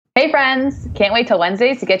Hey friends, can't wait till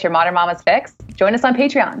Wednesdays to get your Modern Mamas fix? Join us on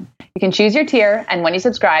Patreon. You can choose your tier, and when you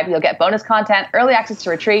subscribe, you'll get bonus content, early access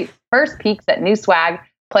to retreat, first peeks at new swag,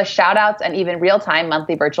 plus shout outs and even real-time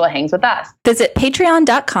monthly virtual hangs with us. Visit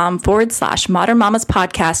patreon.com/Modern Mamas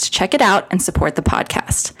Podcast to check it out and support the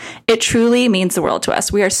podcast. It truly means the world to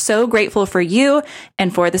us. We are so grateful for you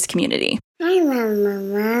and for this community. Hi,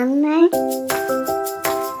 Mama.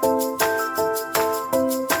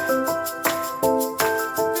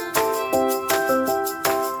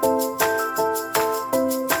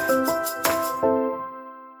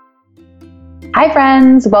 Hi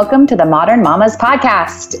friends, welcome to the Modern Mamas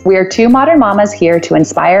Podcast. We are two modern mamas here to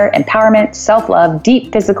inspire empowerment, self-love,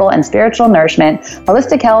 deep physical and spiritual nourishment,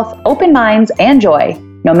 holistic health, open minds, and joy,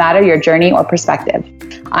 no matter your journey or perspective.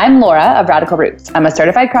 I'm Laura of Radical Roots. I'm a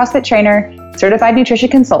certified CrossFit trainer, certified nutrition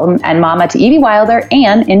consultant, and mama to Evie Wilder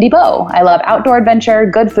and Indy Bo. I love outdoor adventure,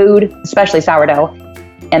 good food, especially sourdough,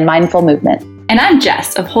 and mindful movement. And I'm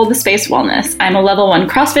Jess of Hold the Space Wellness. I'm a level 1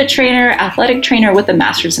 CrossFit trainer, athletic trainer with a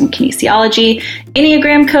master's in kinesiology,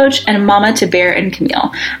 Enneagram coach, and a mama to Bear and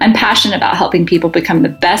Camille. I'm passionate about helping people become the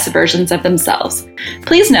best versions of themselves.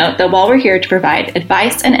 Please note that while we're here to provide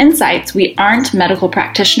advice and insights, we aren't medical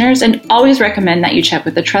practitioners and always recommend that you check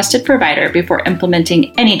with a trusted provider before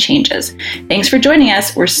implementing any changes. Thanks for joining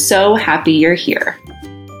us. We're so happy you're here.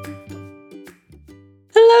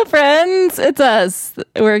 Hello, friends. It's us.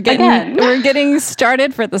 We're getting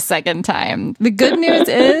started for the second time. The good news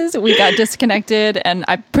is we got disconnected, and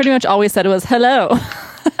I pretty much always said it was hello.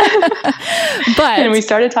 And we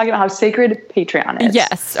started talking about how sacred Patreon is.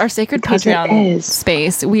 Yes, our sacred Patreon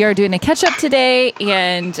space. We are doing a catch up today,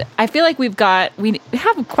 and I feel like we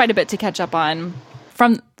have quite a bit to catch up on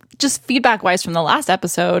from just feedback wise from the last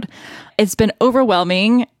episode. It's been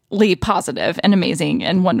overwhelmingly positive and amazing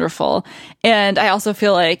and wonderful. And I also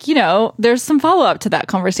feel like, there's some follow up to that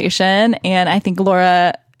conversation. And I think,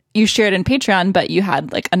 Laura, you shared in Patreon, but you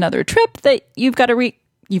had like another trip that you've got to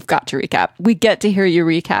recap. We get to hear you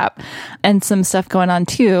recap and some stuff going on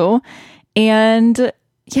too. And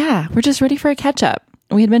yeah, we're just ready for a catch up.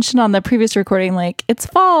 We had mentioned on the previous recording, like it's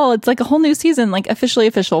fall. It's like a whole new season, like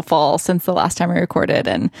official fall since the last time we recorded.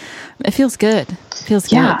 And it feels good.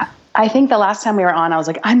 Yeah. I think the last time we were on, I was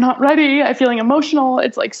like, I'm not ready. I'm feeling emotional.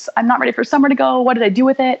 It's like, I'm not ready for summer to go. What did I do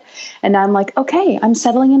with it? And now I'm like, okay, I'm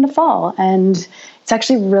settling into fall. And it's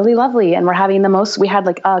actually really lovely. And we're having we had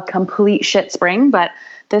like a complete shit spring, but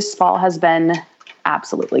this fall has been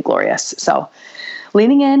absolutely glorious. So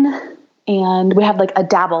leaning in, and we have like a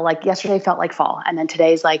dabble, like yesterday felt like fall. And then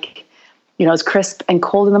today's like, it's crisp and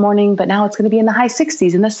cold in the morning, but now it's going to be in the high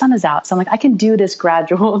 60s and the sun is out. So I'm like, I can do this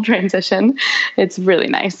gradual transition. It's really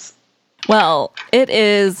nice. Well, it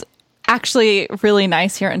is actually really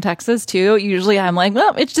nice here in Texas too. Usually I'm like,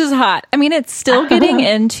 well, it's just hot. I mean, it's still getting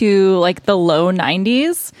into like the low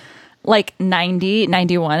 90s, like 90,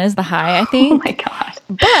 91 is the high, I think. Oh my God.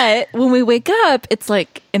 But when we wake up, it's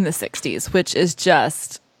like in the 60s, which is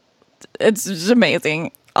it's just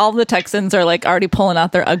amazing. All the Texans are like already pulling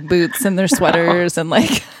out their Ugg boots and their sweaters and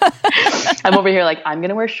like. I'm over here like, I'm going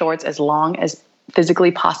to wear shorts as long as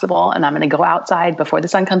physically possible, and I'm going to go outside before the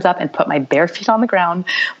sun comes up and put my bare feet on the ground.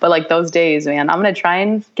 But like those days, man, I'm going to try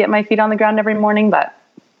and get my feet on the ground every morning, but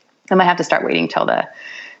I might have to start waiting till the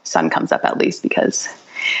sun comes up at least, because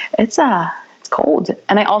it's cold.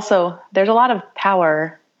 And there's a lot of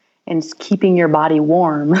power in keeping your body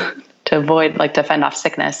warm to fend off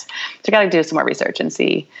sickness. So I got to do some more research and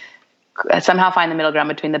somehow find the middle ground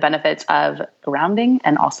between the benefits of grounding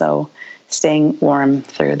and also staying warm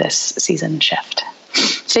through this season shift.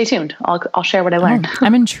 Stay tuned. I'll share what I learned.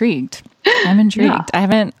 I'm intrigued. Yeah. I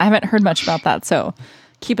haven't heard much about that. So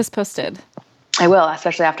keep us posted. I will,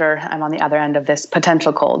 especially after I'm on the other end of this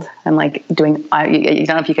potential cold. I'm like I don't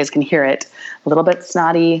know if you guys can hear it, a little bit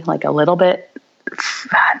snotty, like a little bit,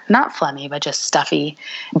 not phlegmy, but just stuffy.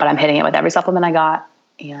 But I'm hitting it with every supplement I got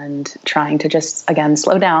and trying to just, again,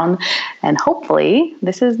 slow down. And hopefully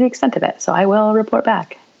this is the extent of it. So I will report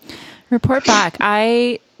back.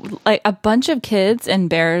 I like a bunch of kids in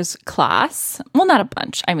Bear's class. Well, not a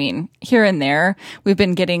bunch. I mean, here and there, we've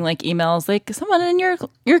been getting like emails like someone in your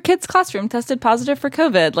kid's classroom tested positive for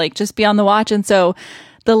COVID, like just be on the watch. And so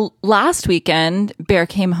the last weekend, Bear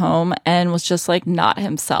came home and was just like not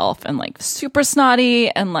himself and like super snotty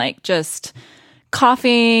and like just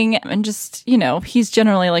coughing and just, he's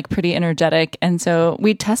generally like pretty energetic. And so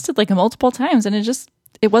we tested like multiple times and it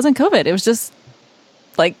wasn't COVID. It was just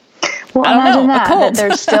like, well, imagine that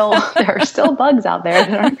there are still bugs out there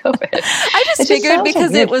that aren't COVID. I just figured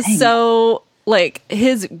because it was so like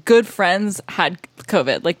his good friends had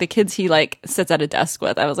COVID, like the kids he like sits at a desk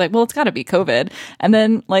with. I was like, well, it's got to be COVID. And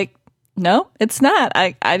then like, no, it's not.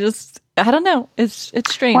 I don't know. It's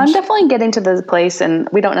strange. Well, I'm definitely getting to this place, and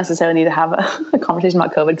we don't necessarily need to have a conversation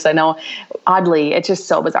about COVID, because I know, oddly, it's just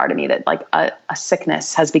so bizarre to me that like a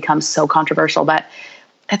sickness has become so controversial. But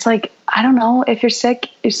it's like, I don't know, if you're sick,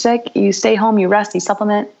 you're sick. You stay home, you rest, you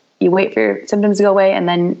supplement, you wait for your symptoms to go away, and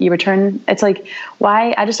then you return. It's like,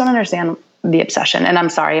 why? I just don't understand the obsession. And I'm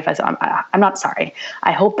sorry if I'm not sorry.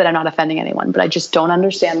 I hope that I'm not offending anyone, but I just don't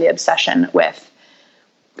understand the obsession with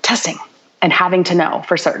testing and having to know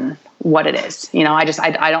for certain what it is. You know, I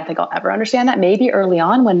don't think I'll ever understand that. Maybe early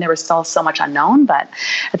on when there was still so much unknown, but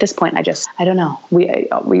at this point, I don't know.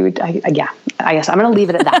 I guess I'm going to leave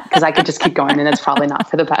it at that, because I could just keep going, and it's probably not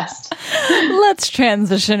for the best. Let's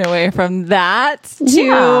transition away from that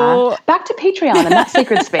to back to Patreon and that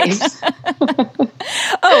sacred space.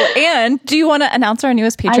 Oh, and do you want to announce our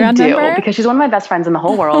newest Patreon member? I do, because she's one of my best friends in the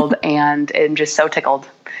whole world, and I'm just so tickled.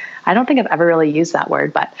 I don't think I've ever really used that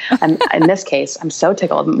word, but in this case, I'm so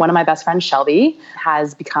tickled. One of my best friends, Shelby,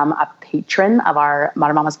 has become a patron of our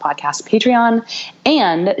Modern Mamas podcast Patreon,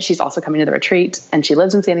 and she's also coming to the retreat, and she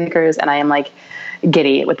lives in Santa Cruz, and I am like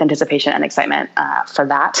giddy with anticipation and excitement for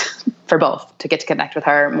that, for both, to get to connect with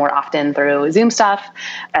her more often through Zoom stuff,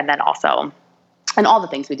 and then also and all the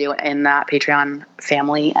things we do in that Patreon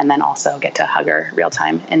family, and then also get to hug her real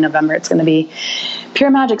time in November. It's going to be pure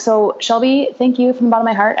magic. So Shelby, thank you from the bottom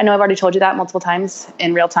of my heart. I know I've already told you that multiple times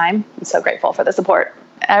in real time. I'm so grateful for the support.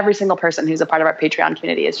 Every single person who's a part of our Patreon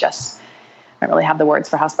community is just, I don't really have the words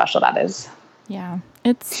for how special that is. Yeah,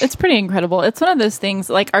 it's pretty incredible. It's one of those things,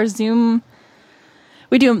 like our Zoom,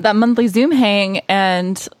 we do that monthly Zoom hang,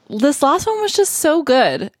 and this last one was just so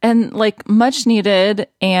good and like much needed.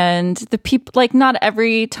 And the people, like, not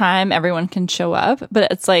every time everyone can show up,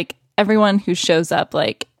 but it's like everyone who shows up,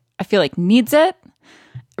 like, I feel like needs it,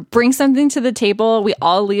 bring something to the table. We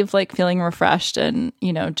all leave like feeling refreshed, and,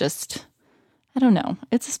 you know, just, I don't know.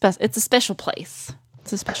 It's a special place.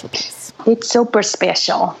 It's a special place. It's super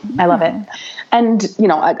special. I love it. And, you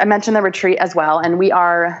know, I mentioned the retreat as well, and we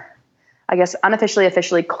are, I guess,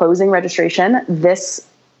 officially closing registration this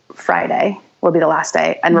Friday will be the last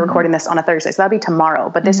day. And we're recording this on a Thursday. So that'll be tomorrow,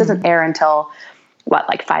 but this doesn't air until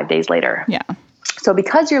like 5 days later. Yeah. So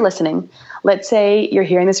because you're listening, let's say you're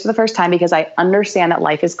hearing this for the first time, because I understand that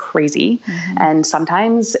life is crazy and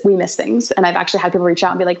sometimes we miss things. And I've actually had people reach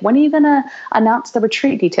out and be like, when are you going to announce the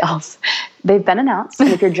retreat details? They've been announced. And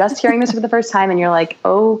if you're just hearing this for the first time and you're like,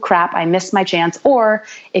 oh crap, I missed my chance. Or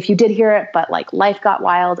if you did hear it, but like life got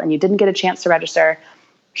wild and you didn't get a chance to register,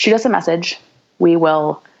 shoot us a message. We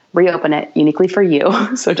will reopen it uniquely for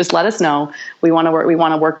you. So just let us know. We want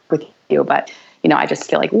to work with you, but you know, I just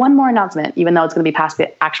feel like one more announcement, even though it's going to be past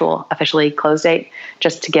the actual officially closed date,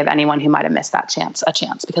 just to give anyone who might have missed that chance a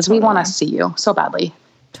chance, because we want to see you so badly.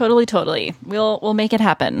 Totally. We'll make it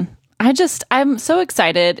happen. I'm so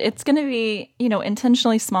excited. It's going to be, you know,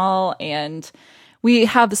 intentionally small, and we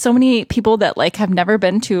have so many people that like have never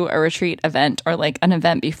been to a retreat event or like an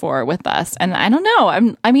event before with us. And I don't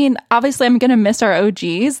know. I mean, obviously I'm going to miss our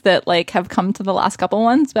OGs that like have come to the last couple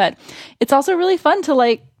ones, but it's also really fun to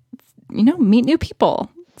like, you know, meet new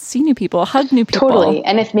people, see new people, hug new people. Totally.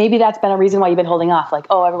 And if maybe that's been a reason why you've been holding off, like,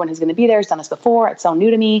 oh, everyone who's going to be there has done this before, it's so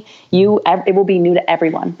new to me. It will be new to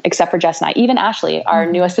everyone except for Jess and I. Even Ashley, our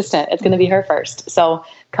new assistant, it's going to be her first. So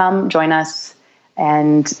come join us,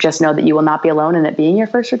 and just know that you will not be alone in it being your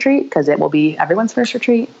first retreat, because it will be everyone's first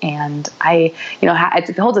retreat. And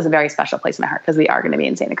it holds us a very special place in my heart, because we are going to be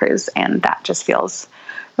in Santa Cruz, and that just feels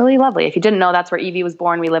really lovely. If you didn't know, that's where Evie was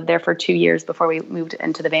born. We lived there for 2 years before we moved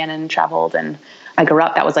into the van and traveled. And I grew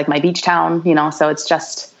up, that was like my beach town, you know, so it's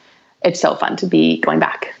so fun to be going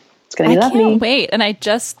back. It's going to be lovely. I can't wait. And I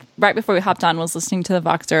just, right before we hopped on, was listening to the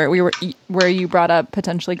Voxer where you brought up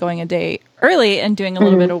potentially going a day early and doing a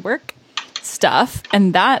little bit of work stuff.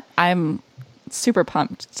 And that I'm super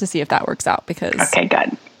pumped to see if that works out, because. Okay,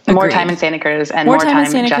 good. More time in Santa Cruz and more time in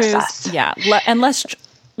Santa Cruz. Us. Yeah. And less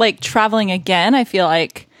like traveling again. I feel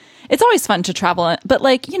like it's always fun to travel, but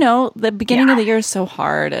like, you know, the beginning of the year is so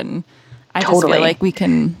hard, and I just feel like we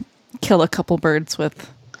can kill a couple birds with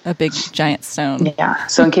a big giant stone. Yeah.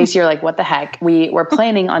 So in case you're like, what the heck, we were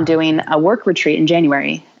planning on doing a work retreat in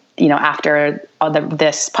January, you know, after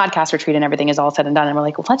this podcast retreat and everything is all said and done. And we're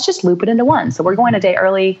like, well, let's just loop it into one. So we're going a day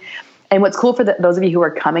early. And what's cool for those of you who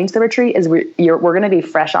are coming to the retreat is we're going to be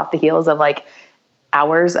fresh off the heels of like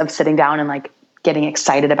hours of sitting down and like getting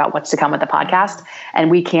excited about what's to come with the podcast, and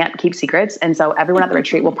we can't keep secrets. And so everyone at the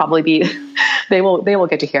retreat will probably be, they will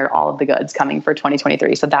get to hear all of the goods coming for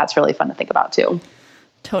 2023. So that's really fun to think about too.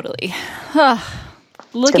 Totally. Good.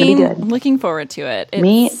 Looking forward to it.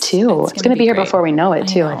 Me too. It's going to be here before we know it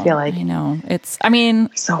too. I feel like. I know.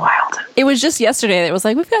 So wild. It was just yesterday that it was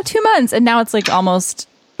like, we've got 2 months, and now it's like almost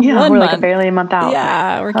 1 month. We're like barely a month out.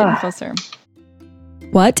 Yeah, we're getting closer.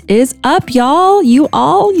 What is up, y'all? You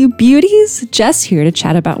beauties? Jess here to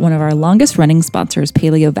chat about one of our longest running sponsors,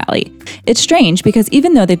 Paleo Valley. It's strange because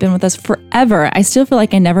even though they've been with us forever, I still feel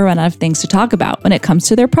like I never run out of things to talk about when it comes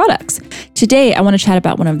to their products. Today, I want to chat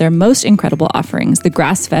about one of their most incredible offerings, the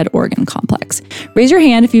grass-fed organ complex. Raise your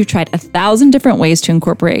hand if you've tried 1,000 different ways to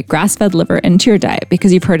incorporate grass-fed liver into your diet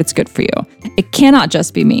because you've heard it's good for you. It cannot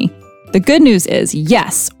just be me. The good news is,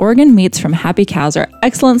 yes, organ meats from happy cows are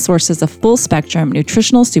excellent sources of full-spectrum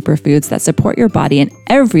nutritional superfoods that support your body in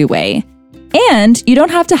every way. And you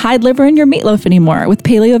don't have to hide liver in your meatloaf anymore with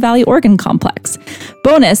Paleo Valley Organ Complex.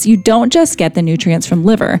 Bonus, you don't just get the nutrients from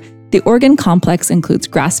liver. The organ complex includes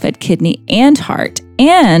grass-fed kidney and heart,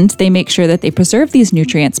 and they make sure that they preserve these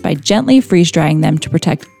nutrients by gently freeze-drying them to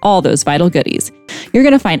protect all those vital goodies. You're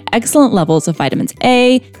going to find excellent levels of vitamins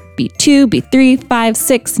A, B2, B3, 5,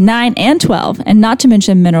 6, 9, and 12, and not to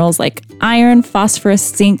mention minerals like iron, phosphorus,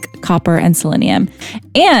 zinc, copper, and selenium,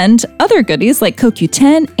 and other goodies like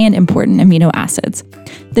CoQ10 and important amino acids.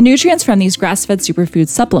 The nutrients from these grass-fed superfood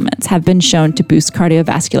supplements have been shown to boost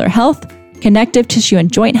cardiovascular health, connective tissue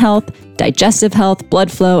and joint health, digestive health,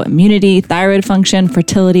 blood flow, immunity, thyroid function,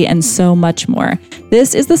 fertility, and so much more.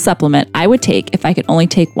 This is the supplement I would take if I could only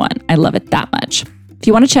take one. I love it that much. If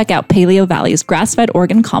you want to check out Paleo Valley's grass-fed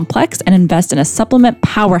organ complex and invest in a supplement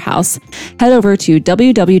powerhouse, head over to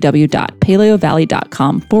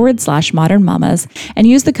www.paleovalley.com/modernmamas and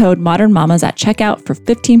use the code modernmamas at checkout for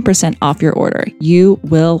 15% off your order. You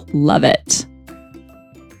will love it.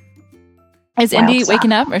 Is Indy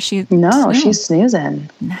waking up or she's snoozing.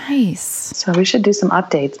 Nice. So we should do some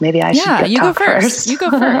updates. Maybe I should you go first. You go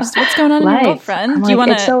first. What's going on in your world, friend? Do you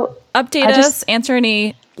want to update us, answer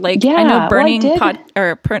any I know burning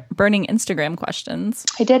burning Instagram questions.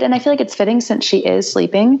 I did, and I feel like it's fitting since she is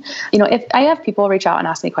sleeping. If I have people reach out and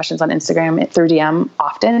ask me questions on Instagram through DM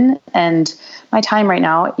often, and my time right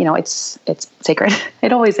now, it's sacred.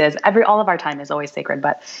 It always is. All of our time is always sacred,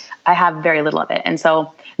 but I have very little of it. And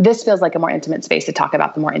so this feels like a more intimate space to talk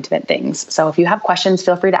about the more intimate things. So if you have questions,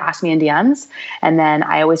 feel free to ask me in DMs. And then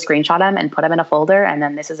I always screenshot them and put them in a folder. And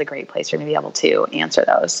then this is a great place for me to be able to answer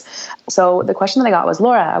those. So the question that I got was,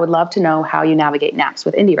 Laura, I would love to know how you navigate naps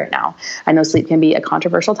with Indy right now. I know sleep can be a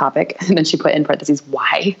controversial topic. And then she put in parentheses,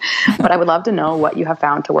 why? But I would love to know what you have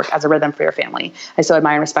found to work as a rhythm for your family. I so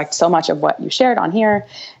admire and respect so much of what you shared on here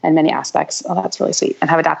and many aspects. Oh, that's really sweet.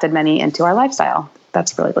 And have adapted many into our lifestyle.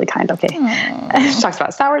 That's really, really kind. Okay. She talks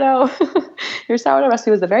about sourdough. Your sourdough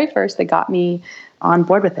recipe was the very first that got me on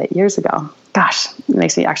board with it years ago. Gosh, it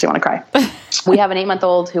makes me actually want to cry. We have an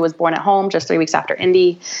 8-month-old who was born at home just 3 weeks after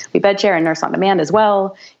Indy. We bed share and nurse on demand as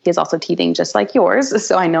well. He is also teething just like yours.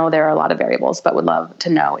 So I know there are a lot of variables, but would love to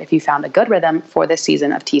know if you found a good rhythm for this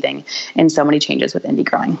season of teething and so many changes with Indy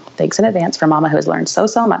growing. Thanks in advance for Mama who has learned so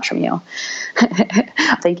much from you.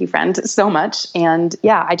 Thank you, friend, so much. And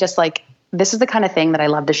yeah, I just this is the kind of thing that I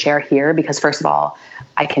love to share here because first of all,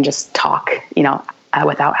 I can just talk,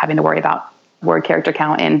 without having to worry about word character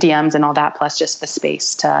count and DMs and all that, plus just the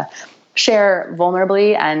space to share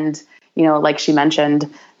vulnerably. And, like she mentioned,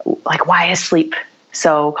 why is sleep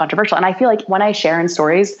so controversial? And I feel like when I share in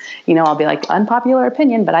stories, I'll be like unpopular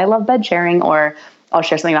opinion, but I love bed sharing, or I'll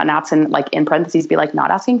share something about naps and in parentheses be like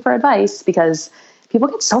not asking for advice because people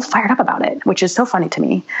get so fired up about it, which is so funny to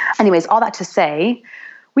me. Anyways, all that to say,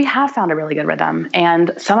 we have found a really good rhythm,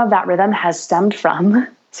 and some of that rhythm has stemmed from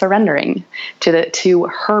surrendering to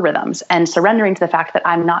her rhythms and surrendering to the fact that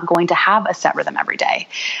I'm not going to have a set rhythm every day.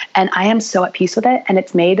 And I am so at peace with it, and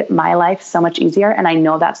it's made my life so much easier. And I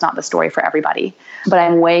know that's not the story for everybody, but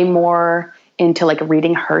I'm way more into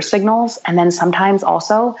reading her signals, and then sometimes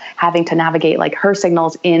also having to navigate her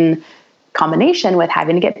signals in combination with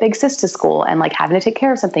having to get big sis to school and having to take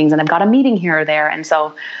care of some things. And I've got a meeting here or there. And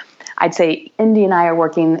so I'd say Indy and I are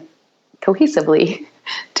working cohesively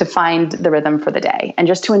to find the rhythm for the day and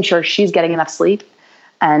just to ensure she's getting enough sleep.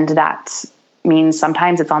 And that means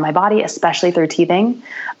sometimes it's on my body, especially through teething.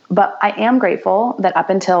 But I am grateful that up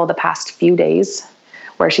until the past few days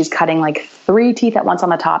where she's cutting 3 teeth at once on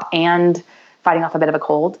the top and fighting off a bit of a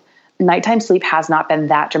cold, nighttime sleep has not been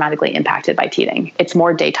that dramatically impacted by teething. It's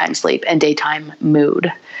more daytime sleep and daytime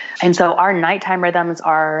mood. And so our nighttime rhythms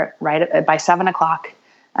are right by 7 o'clock.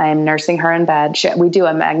 I'm nursing her in bed. We do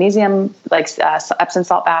a magnesium, Epsom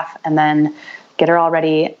salt bath, and then get her all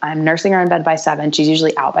ready. I'm nursing her in bed by 7. She's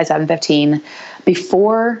usually out by 7:15.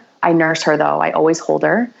 Before I nurse her, though, I always hold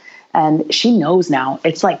her And she knows now.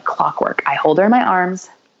 It's like clockwork. I hold her in my arms.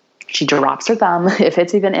 She drops her thumb, if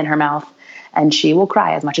it's even in her mouth, and she will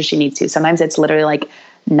cry as much as she needs to. Sometimes it's literally like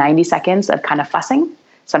 90 seconds of kind of fussing.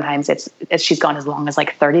 Sometimes she's gone as long as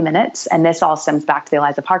like 30 minutes. And this all stems back to the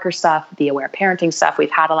Eliza Parker stuff, the aware parenting stuff. We've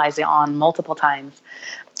had Eliza on multiple times.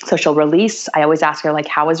 So she'll release. I always ask her, like,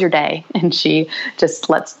 how was your day? And she just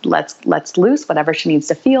lets loose whatever she needs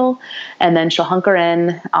to feel. And then she'll hunker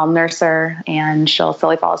in, I'll nurse her, and she'll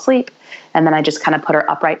slowly fall asleep. And then I just kind of put her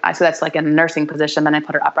upright. So that's like in a nursing position. Then I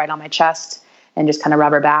put her upright on my chest and just kind of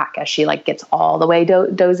rub her back as she like gets all the way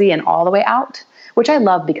dozy and all the way out, which I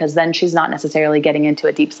love because then she's not necessarily getting into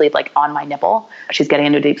a deep sleep like on my nipple. She's getting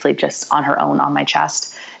into a deep sleep just on her own on my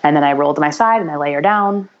chest. And then I roll to my side and I lay her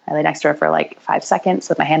down. I lay next to her for like 5 seconds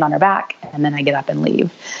with my hand on her back, and then I get up and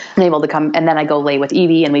leave. I'm able to come, and then I go lay with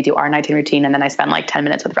Evie and we do our nighttime routine, and then I spend like 10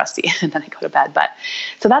 minutes with Rusty and then I go to bed. But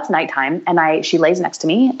so that's nighttime, and she lays next to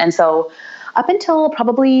me. And so up until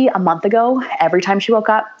probably a month ago, every time she woke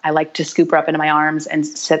up, I like to scoop her up into my arms and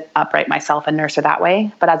sit upright myself and nurse her that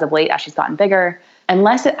way. But as of late, as she's gotten bigger,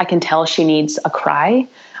 unless I can tell she needs a cry,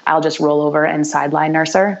 I'll just roll over and sideline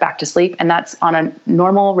nurse her back to sleep. And that's on a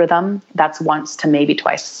normal rhythm. That's once to maybe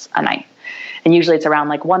twice a night. And usually it's around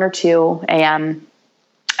like 1 or 2 a.m.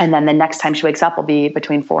 And then the next time she wakes up will be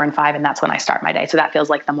between 4 and 5. And that's when I start my day. So that feels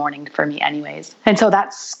like the morning for me anyways. And so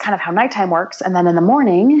that's kind of how nighttime works. And then in the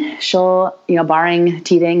morning, she'll, barring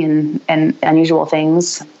teething and unusual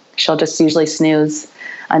things, she'll just usually snooze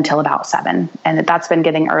until about 7. And that's been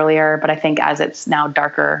getting earlier, but I think as it's now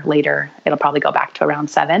darker later, it'll probably go back to around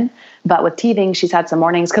 7. But with teething, she's had some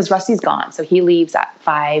mornings because Rusty's gone. So he leaves at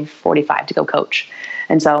 5:45 to go coach.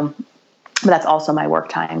 And so, but that's also my work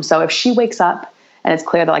time. So if she wakes up and it's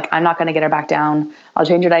clear that like, I'm not going to get her back down, I'll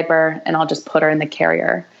change her diaper and I'll just put her in the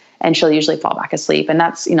carrier and she'll usually fall back asleep. And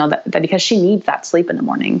that's, that because she needs that sleep in the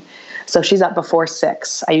morning. So if she's up before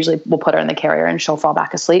 6, I usually will put her in the carrier and she'll fall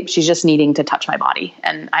back asleep. She's just needing to touch my body,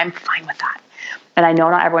 and I'm fine with that. And I know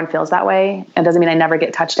not everyone feels that way. It doesn't mean I never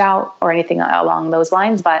get touched out or anything along those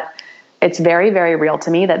lines, but it's very, very real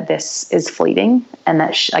to me that this is fleeting and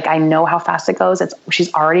that I know how fast it goes.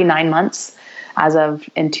 She's already 9 months as of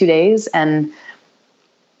in 2 days. And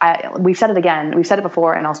we've said it again, we've said it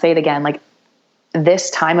before, and I'll say it again, like this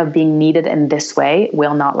time of being needed in this way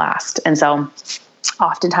will not last. And so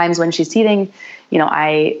oftentimes when she's teething,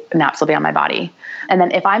 naps will be on my body. And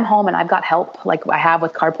then if I'm home and I've got help, like I have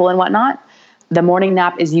with carpool and whatnot, the morning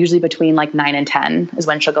nap is usually between like 9 and 10 is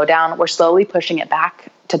when she'll go down. We're slowly pushing it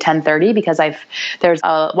back to 10:30 because there's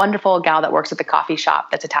a wonderful gal that works at the coffee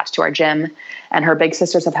shop that's attached to our gym, and her big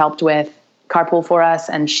sisters have helped with carpool for us.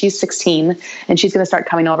 And she's 16 and she's going to start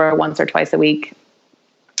coming over once or twice a week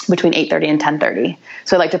between 8:30 and 10:30.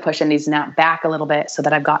 So I like to push Indy's nap back a little bit so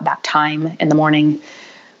that I've got that time in the morning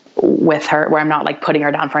with her where I'm not like putting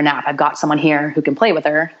her down for a nap. I've got someone here who can play with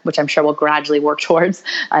her, which I'm sure we'll gradually work towards,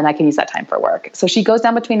 and I can use that time for work. So she goes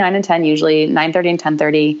down between 9 and 10, usually 9:30 and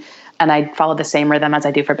 10:30. And I follow the same rhythm as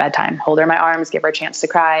I do for bedtime. Hold her in my arms, give her a chance to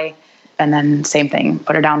cry. And then same thing,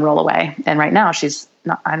 put her down, roll away. And right now she's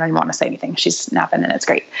not, I don't even want to say anything. She's napping and it's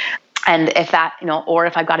great. And if that, or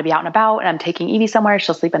if I've got to be out and about and I'm taking Evie somewhere,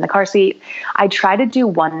 she'll sleep in the car seat. I try to do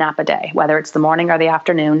 1 nap a day, whether it's the morning or the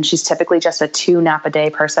afternoon. She's typically just a 2 nap a day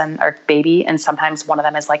person or baby. And sometimes one of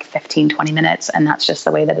them is like 15, 20 minutes. And that's just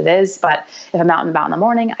the way that it is. But if I'm out and about in the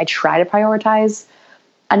morning, I try to prioritize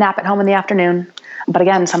a nap at home in the afternoon. But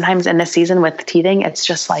again, sometimes in this season with teething, it's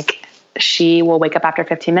just like she will wake up after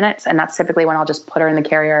 15 minutes. And that's typically when I'll just put her in the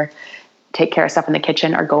carrier, take care of stuff in the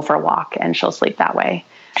kitchen or go for a walk, and she'll sleep that way.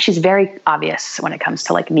 She's very obvious when it comes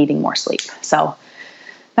to like needing more sleep. So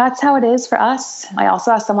that's how it is for us. I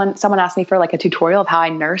also asked someone asked me for like a tutorial of how I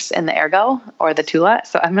nurse in the Ergo or the Tula.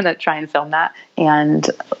 So I'm going to try and film that and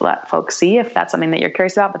let folks see if that's something that you're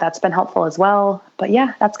curious about, but that's been helpful as well. But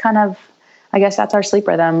yeah, that's kind of, I guess that's our sleep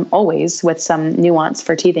rhythm, always with some nuance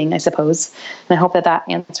for teething, I suppose. And I hope that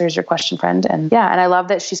answers your question, friend. And yeah, and I love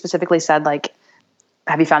that she specifically said, like,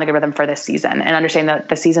 have you found a good rhythm for this season? And understand that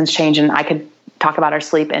the seasons change, and I could talk about our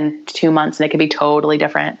sleep in 2 months and it could be totally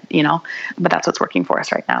different, but that's what's working for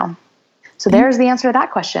us right now. So there's the answer to that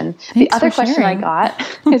question. The other question I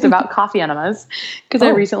got is about coffee enemas, because I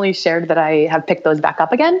recently shared that I have picked those back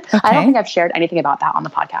up again. Okay. I don't think I've shared anything about that on the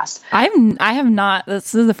podcast. I have not.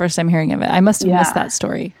 This is the first time hearing of it. I must have missed that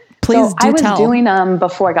story. Please do tell. I was doing them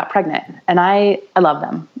before I got pregnant, and I love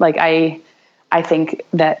them. Like I think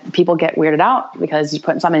that people get weirded out because you're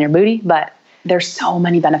putting something in your booty, but there's so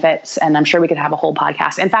many benefits, and I'm sure we could have a whole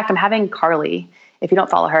podcast. In fact, I'm having Carly, if you don't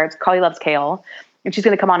follow her, it's Carly Loves Kale. and she's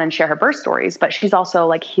going to come on and share her birth stories, but she's also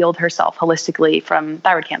like healed herself holistically from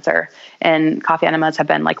thyroid cancer, and coffee enemas have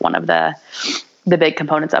been like one of the big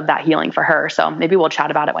components of that healing for her. So maybe we'll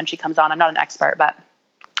chat about it when she comes on. I'm not an expert, but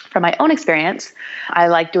from my own experience, I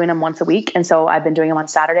like doing them once a week. And so I've been doing them on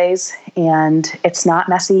Saturdays, and it's not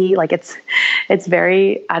messy. Like it's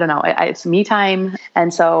very, I don't know, it's me time.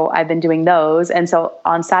 And so I've been doing those. And so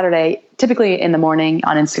on Saturday, typically in the morning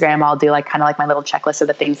on Instagram, I'll do like kind of like my little checklist of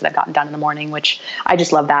the things that I've gotten done in the morning, which I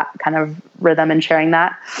just love that kind of rhythm and sharing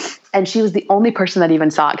that. And she was the only person that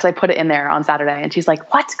even saw it because I put it in there on Saturday, and she's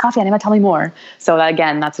like, "What? Coffee enema? Tell me more." So that,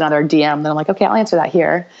 again, that's another DM that I'm like, okay, I'll answer that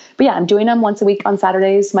here. But yeah, I'm doing them once a week on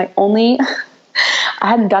Saturdays. I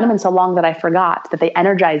hadn't done them in so long that I forgot that they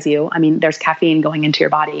energize you. I mean, there's caffeine going into your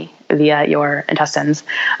body via your intestines.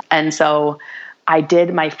 And so I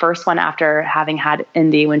did my first one after having had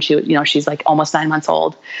Indy when she's like almost 9 months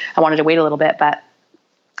old. I wanted to wait a little bit, but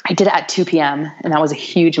I did it at 2 p.m. and that was a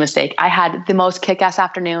huge mistake. I had the most kick-ass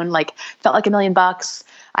afternoon, like felt like $1,000,000.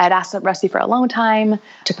 I had asked Rusty for alone time,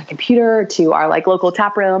 took my computer to our like local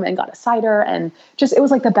tap room and got a cider, and just, it was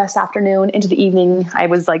like the best afternoon into the evening. I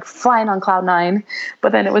was like flying on cloud nine,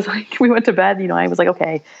 but then it was like, we went to bed, I was like,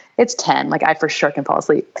 okay, it's 10. Like I for sure can fall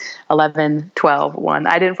asleep. 11, 12, 1.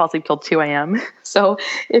 I didn't fall asleep till 2 a.m. So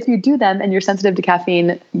if you do them and you're sensitive to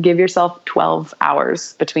caffeine, give yourself 12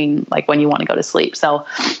 hours between like when you want to go to sleep. So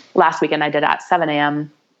last weekend I did it at 7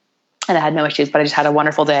 a.m. and I had no issues, but I just had a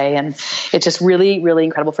wonderful day. And it's just really, really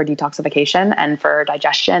incredible for detoxification and for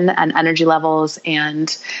digestion and energy levels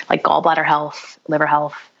and like gallbladder health, liver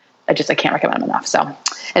health. I can't recommend them enough. So,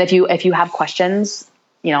 and if you have questions,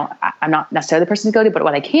 I'm not necessarily the person to go to, but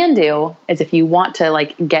what I can do is if you want to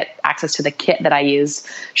like get access to the kit that I use,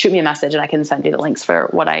 shoot me a message and I can send you the links for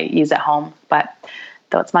what I use at home. But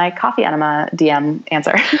that's my coffee enema DM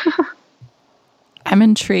answer. I'm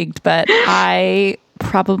intrigued, but I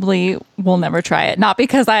probably will never try it. Not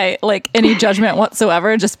because I like any judgment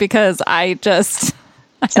whatsoever, just because it's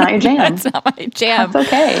not your jam. It's not my jam. That's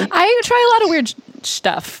okay. I try a lot of weird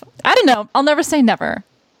stuff. I don't know. I'll never say never.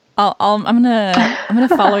 I'm gonna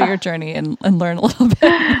follow your journey and learn a little bit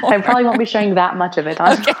more. I probably won't be sharing that much of it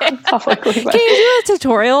publicly. But. Can you do a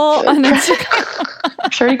tutorial on Instagram?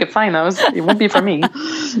 I'm sure you could find those. It won't be for me.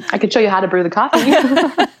 I could show you how to brew the coffee.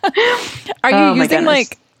 Are you using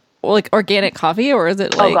like organic coffee, or is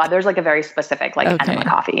it like... Oh God, there's like a very specific enema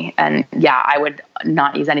coffee. And yeah, I would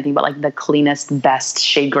not use anything but like the cleanest, best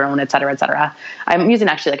shade grown, et cetera, et cetera. I'm using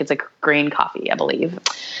actually like it's a green coffee, I believe,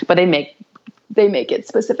 but they make it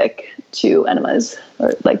specific to enemas,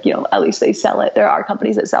 or like, at least they sell it. There are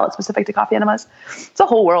companies that sell it specific to coffee enemas. It's a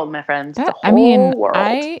whole world, my friends. It's a whole world.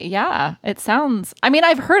 It sounds,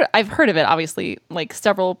 I've heard of it, obviously, like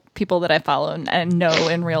several people that I follow and know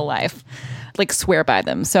in real life, like swear by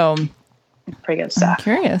them. So pretty good stuff. I'm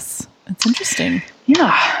curious. It's interesting.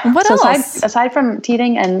 Yeah. What else? Aside from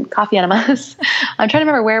teething and coffee enemas, I'm trying to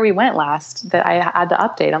remember where we went last that I had to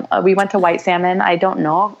update. We went to White Salmon. I don't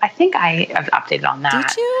know. I think I have updated on that.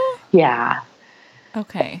 Did you? Yeah.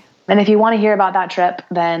 Okay. And if you want to hear about that trip,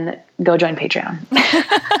 then go join Patreon.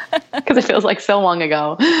 Because it feels like so long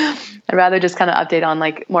ago. I'd rather just kind of update on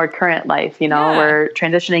like more current life. We're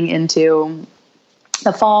transitioning into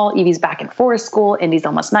the fall. Evie's back in forest school. Indy's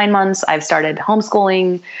almost 9 months. I've started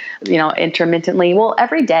homeschooling, intermittently. Well,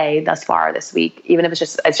 every day thus far this week, even if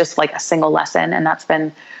it's just like a single lesson. And that's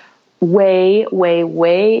been way, way,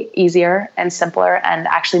 way easier and simpler and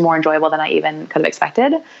actually more enjoyable than I even could have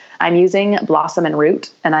expected. I'm using Blossom and Root,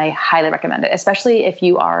 and I highly recommend it, especially if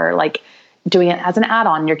you are like doing it as an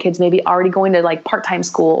add-on. Your kids maybe already going to like part-time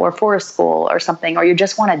school or forest school or something, or you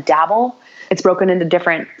just want to dabble. It's broken into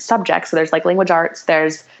different subjects. So there's like language arts,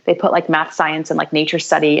 they put like math, science, and like nature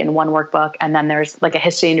study in one workbook. And then there's like a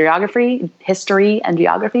history and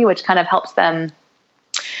geography, which kind of helps them.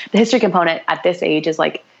 The history component at this age is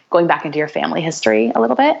like going back into your family history a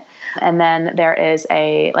little bit. And then there is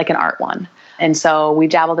an art one. And so we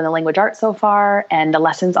dabbled in the language arts so far, and the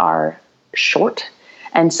lessons are short.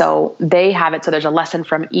 And so they have it. So there's a lesson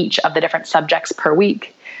from each of the different subjects per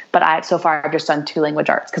week. But I've just done 2 language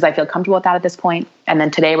arts because I feel comfortable with that at this point. And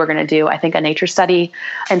then today we're going to do, I think, a nature study.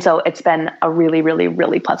 And so it's been a really, really,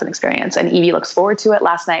 really pleasant experience. And Evie looks forward to it.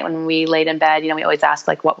 Last night when we laid in bed, we always ask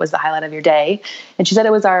like, what was the highlight of your day? And she said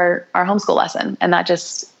it was our homeschool lesson. And that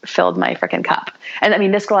just filled my freaking cup.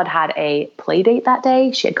 And this girl had a play date that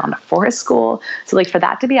day. She had gone to forest school. So like for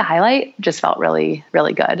that to be a highlight just felt really,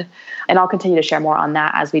 really good. And I'll continue to share more on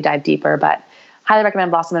that as we dive deeper. But highly recommend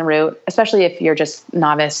Blossom and Root, especially if you're just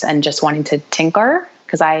novice and just wanting to tinker,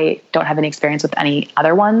 because I don't have any experience with any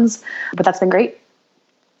other ones, but that's been great.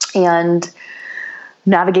 And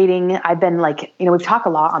navigating. I've been like, we've talked a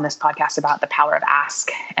lot on this podcast about the power of ask.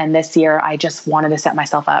 And this year I just wanted to set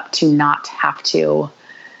myself up to not have to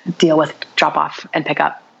deal with drop off and pick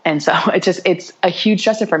up. And so it's a huge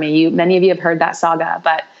stressor for me. Many of you have heard that saga,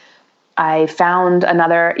 but I found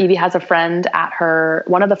Evie has a friend at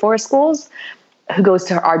one of the forest schools who goes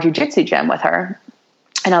to our jujitsu gym with her.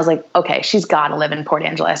 And I was like, okay, she's got to live in Port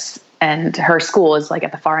Angeles, and her school is like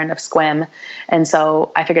at the far end of Squim. And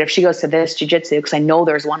so I figured if she goes to this jujitsu, because I know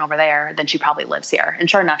there's one over there, then she probably lives here. And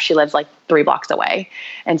sure enough, she lives like 3 blocks away.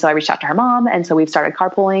 And so I reached out to her mom. And so we've started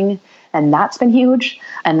carpooling, and that's been huge.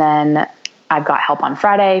 And then I've got help on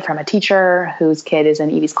Friday from a teacher whose kid is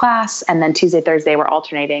in Evie's class. And then Tuesday, Thursday, we're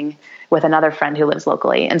alternating with another friend who lives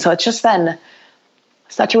locally. And so it's just been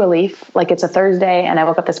such a relief. Like, it's a Thursday and I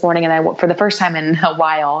woke up this morning and for the first time in a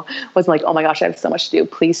while was like, oh my gosh, I have so much to do.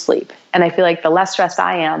 Please sleep. And I feel like the less stressed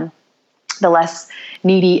I am, the less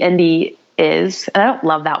needy Indy is. And I don't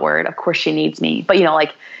love that word. Of course she needs me, but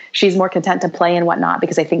like she's more content to play and whatnot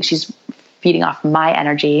because I think she's feeding off my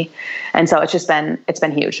energy. And so it's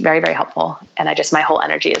been huge, very, very helpful. And my whole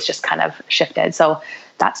energy is just kind of shifted. So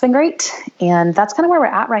that's been great. And that's kind of where we're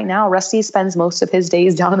at right now. Rusty spends most of his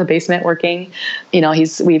days down in the basement working.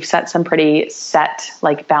 We've set some pretty set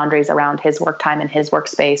like boundaries around his work time and his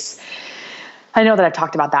workspace. I know that I've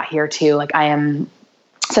talked about that here too. Like I am,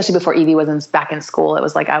 especially before Evie was back in school, it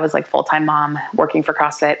was like I was like full-time mom working for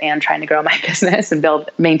CrossFit and trying to grow my business and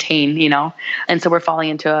maintain. And so we're falling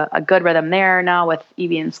into a good rhythm there now with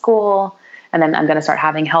Evie in school. And then I'm going to start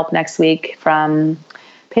having help next week from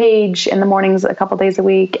Paige in the mornings a couple days a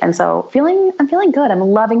week. And so I'm feeling good. I'm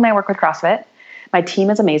loving my work with CrossFit. My team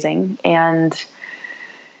is amazing. And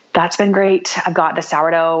that's been great. I've got the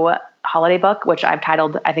sourdough holiday book, which I've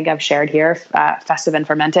titled, I think I've shared here, Festive and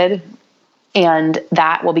Fermented. And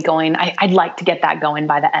that will be going, I'd like to get that going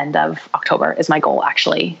by the end of October is my goal,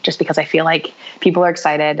 actually, just because I feel like people are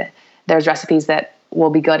excited. There's recipes that will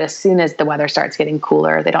be good as soon as the weather starts getting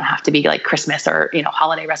cooler. They don't have to be like Christmas or,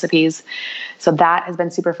 holiday recipes. So that has been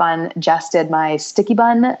super fun. Jess did my sticky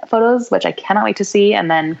bun photos, which I cannot wait to see. And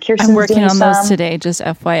then Kirsten's I'm working doing on those today, just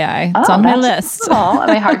FYI. It's on my list. Oh,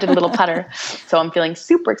 my heart did a little putter. So I'm feeling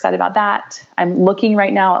super excited about that. I'm looking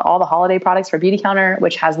right now at all the holiday products for Beauty Counter,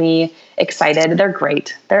 which has me excited. They're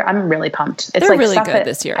great. I'm really pumped. They're like really good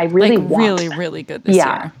this year. I really really, really good this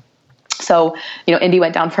year. So, Indy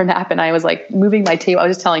went down for a nap and I was like moving my table. I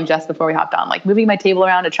was just telling Jess before we hopped on, like moving my table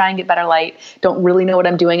around to try and get better light. Don't really know what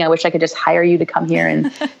I'm doing. I wish I could just hire you to come here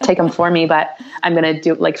and take them for me, but I'm going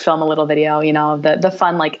to film a little video, the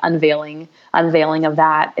fun, like unveiling of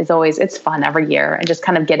that is always, it's fun every year and just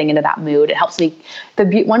kind of getting into that mood. It helps me.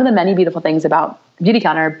 One of the many beautiful things about Beauty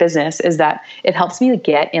Counter business is that it helps me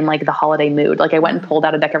get in like the holiday mood. Like I went and pulled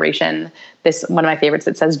out a decoration, one of my favorites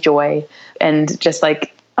that says joy, and just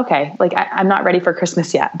like, okay, like I'm not ready for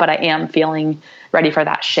Christmas yet, but I am feeling ready for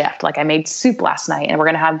that shift. Like I made soup last night and we're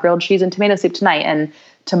going to have grilled cheese and tomato soup tonight. And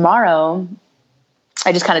tomorrow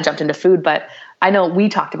I just kind of jumped into food, but I know we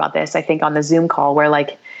talked about this, I think on the Zoom call where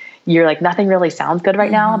like, you're like, nothing really sounds good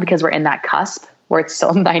right now because we're in that cusp where it's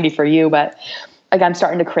still 90 for you. But like, I'm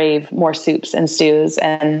starting to crave more soups and stews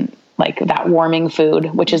and like that warming food,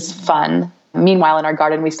 which is fun. Meanwhile, in our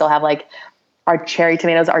garden, we still have like, our cherry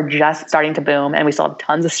tomatoes are just starting to boom and we still have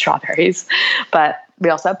tons of strawberries, but we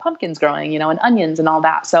also have pumpkins growing, and onions and all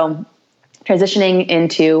that. So transitioning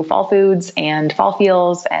into fall foods and fall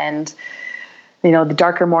feels and, the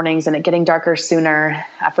darker mornings and it getting darker sooner.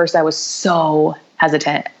 At first I was so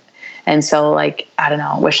hesitant. And so like, I don't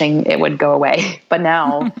know, wishing it would go away, but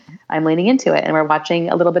now I'm leaning into it and we're watching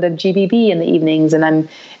a little bit of GBB in the evenings. And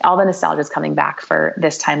all the nostalgia is coming back for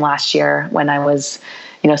this time last year when I was,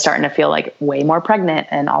 starting to feel like way more pregnant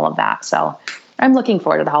and all of that. So I'm looking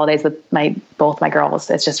forward to the holidays with both my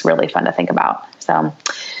girls. It's just really fun to think about. So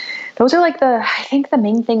those are like I think the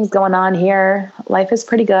main things going on here. Life is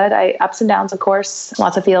pretty good. Ups and downs, of course,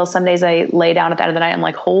 lots of feels. Some days I lay down at the end of the night. I'm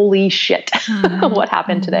like, holy shit, what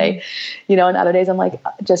happened today? And other days I'm like,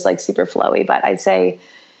 just like super flowy, but I'd say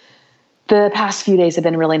the past few days have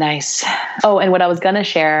been really nice. Oh, and what I was going to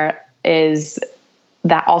share is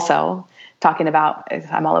that also talking about,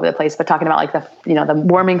 I'm all over the place, but talking about like the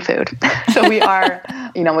warming food. So we are,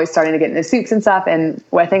 we're starting to get into soups and stuff. And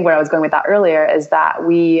I think where I was going with that earlier is that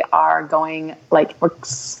we are going like we're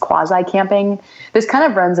quasi camping. This kind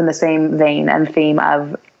of runs in the same vein and theme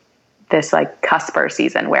of this like cusper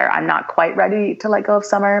season where I'm not quite ready to let go of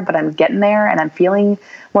summer, but I'm getting there and I'm feeling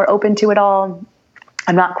more open to it all.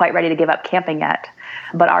 I'm not quite ready to give up camping yet,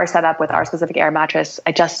 but our setup with our specific air mattress,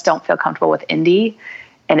 I just don't feel comfortable with Indy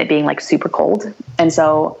and it being like super cold. And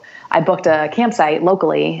so I booked a campsite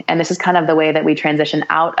locally, and this is kind of the way that we transition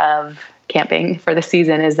out of camping for the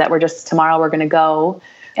season, is that tomorrow we're going to go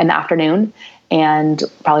in the afternoon and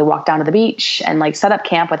probably walk down to the beach and like set up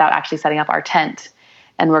camp without actually setting up our tent.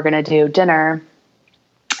 And we're going to do dinner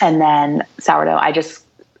and then sourdough. I just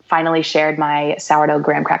finally shared my sourdough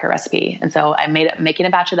graham cracker recipe. And so I'm making a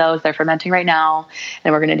batch of those. They're fermenting right now.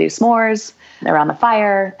 And we're going to do s'mores around the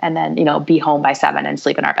fire and then, be home by 7 and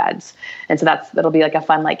sleep in our beds. And so that'll be like a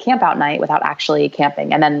fun, like camp out night without actually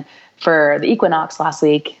camping. And then for the equinox last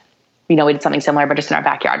week, we did something similar, but just in our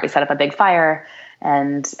backyard. We set up a big fire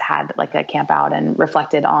and had like a camp out and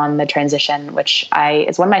reflected on the transition, which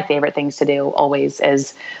it's one of my favorite things to do always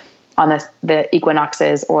is on the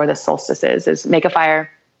equinoxes or the solstices, is make a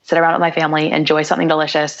fire, sit around with my family, enjoy something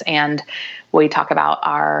delicious. And we talk about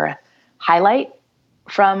our highlight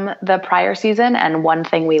from the prior season and one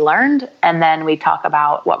thing we learned. And then we talk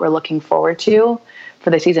about what we're looking forward to for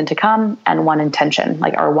the season to come and one intention,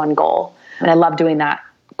 like our one goal. And I love doing that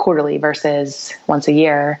quarterly versus once a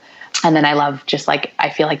year. And then I love I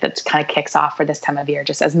feel like that kind of kicks off for this time of year,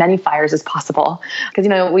 just as many fires as possible. Because,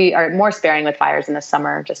 we are more sparing with fires in the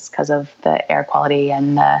summer just because of the air quality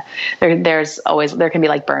and there can be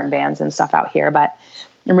like burn bans and stuff out here. But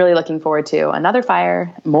I'm really looking forward to another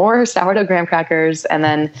fire, more sourdough graham crackers. And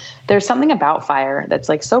then there's something about fire that's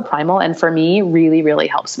like so primal. And for me, really, really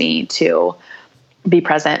helps me to be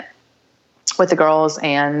present with the girls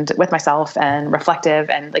and with myself and reflective,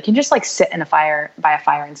 and like you just like sit by a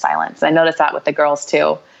fire in silence. I noticed that with the girls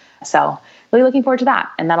too. So really looking forward to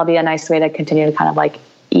that. And that'll be a nice way to continue to kind of like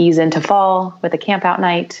ease into fall with a camp out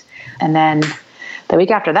night. And then the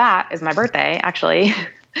week after that is my birthday, actually.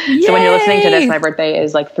 Yay! So when you're listening to this, my birthday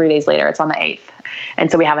is like 3 days later. It's on the 8th.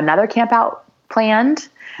 And so we have another camp out planned,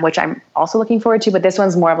 which I'm also looking forward to, but this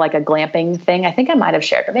one's more of like a glamping thing. I think I might've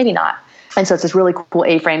shared, but maybe not. And so it's this really cool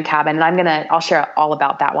A-frame cabin. And I'll share all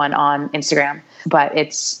about that one on Instagram, but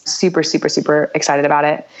it's super, super, super excited about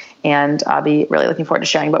it. And I'll be really looking forward to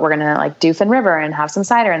sharing, but we're going to like do Finn River and have some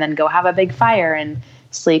cider and then go have a big fire and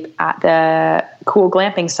sleep at the cool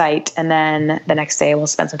glamping site. And then the next day we'll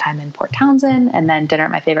spend some time in Port Townsend and then dinner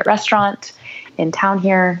at my favorite restaurant in town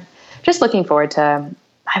here. Just looking forward to,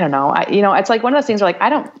 I don't know. It's like one of those things where like, I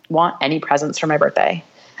don't want any presents for my birthday.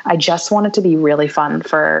 I just want it to be really fun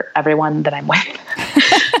for everyone that I'm with,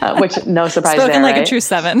 which no surprise Spoken there, like right? a true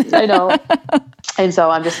 7. I know. And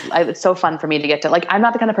so it's so fun for me to get to like, I'm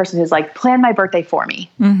not the kind of person who's like, plan my birthday for me.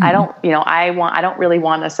 Mm-hmm. I don't really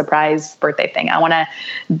want a surprise birthday thing. I want to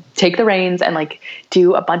take the reins and like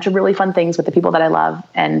do a bunch of really fun things with the people that I love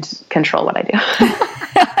and control what I do.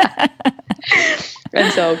 And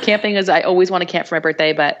so camping I always want to camp for my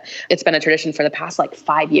birthday, but it's been a tradition for the past like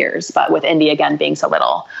 5 years. But with Indy again being so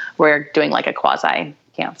little, we're doing like a quasi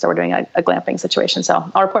camp. So we're doing a glamping situation. So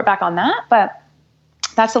I'll report back on that. But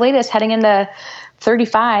that's the latest, heading into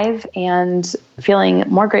 35 and feeling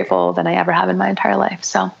more grateful than I ever have in my entire life.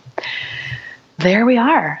 So there we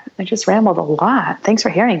are. I just rambled a lot. Thanks for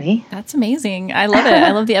hearing me. That's amazing. I love it.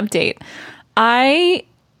 I love the update. I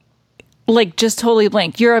just totally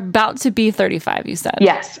blanked. You're about to be 35, you said.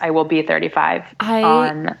 Yes, I will be 35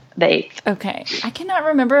 on the 8th. Okay. I cannot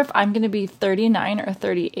remember if I'm going to be 39 or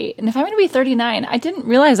 38. And if I'm going to be 39, I didn't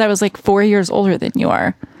realize I was like 4 years older than you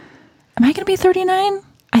are. Am I going to be 39?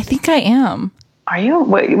 I think I am. Are you?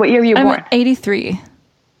 What year were you born? I'm 83.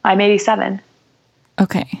 I'm 87.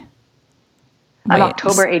 Okay. I'm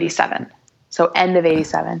October 87. So end of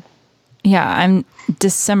 87. Yeah, I'm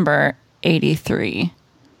December 83.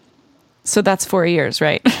 So that's 4 years,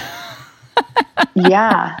 right?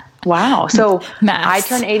 Yeah. Wow. So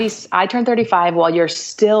Maths. I turn 35 while you're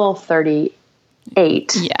still 38.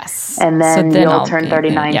 Yes. And then you'll I'll turn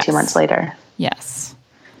 39 2 months later. Yes.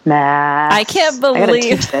 Math. I can't believe. I gotta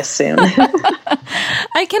teach this soon.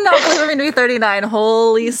 I cannot believe I'm going to be 39.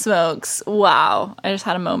 Holy smokes. Wow. I just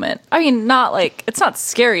had a moment. I mean, it's not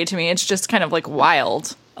scary to me. It's just kind of like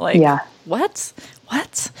wild. Like, yeah. What?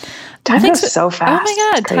 Time goes so fast. Oh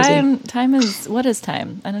my God. Time is, what is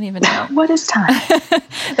time? I don't even know. What is time?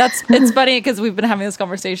 It's funny because we've been having this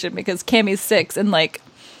conversation because Cammie's 6 and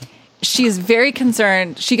she's very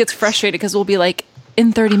concerned. She gets frustrated because we'll be like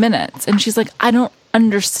in 30 minutes. And she's like, I don't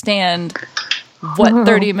understand what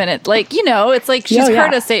 30 minutes, it's like she's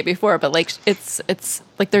heard us say it before, but it's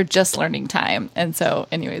like they're just learning time. And so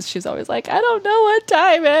anyways, she's always like, I don't know what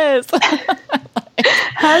time is.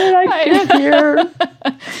 How did I get here?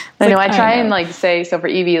 I know. I try and say, so for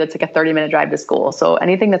Evie, it's like a 30-minute drive to school. So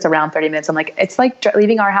anything that's around 30 minutes, I'm like, it's like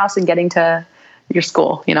leaving our house and getting to your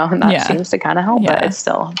school, and that seems to kind of help, but it's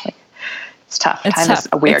still It's tough. It's Time tough. is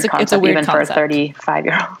a weird concept, it's a weird even concept. for a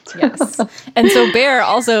 35-year-old. Yes. And so Bear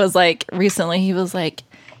also was like, recently, he was like,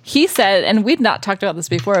 he said, and we'd not talked about this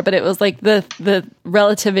before, but it was like the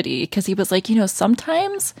relativity, because he was like,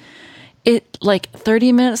 sometimes it like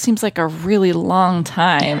 30 minutes seems like a really long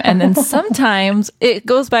time. And then sometimes it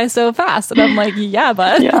goes by so fast. And I'm like, yeah,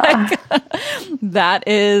 bud. Yeah. Like, that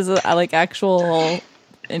is like actual,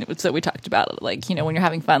 and so we talked about it, like, when you're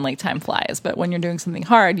having fun, like time flies. But when you're doing something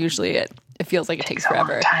hard, usually it feels like it takes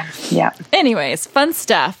forever. Yeah. Anyways, fun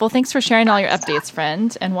stuff. Well, thanks for sharing all your updates,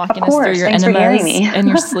 friend, and walking us through your Thanks for hearing enemas me. and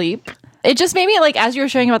your sleep. It just made me like, as you were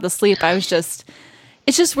sharing about the sleep, it's just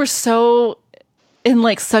we're so in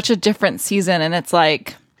like such a different season. And it's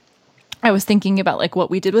like, I was thinking about like what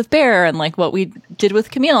we did with Bear and like what we did with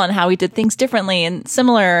Camille and how we did things differently and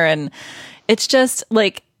similar. And it's just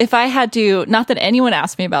like, if I had to, not that anyone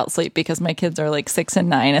asked me about sleep because my kids are like 6 and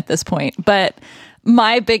 9 at this point, but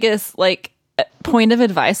my biggest like point of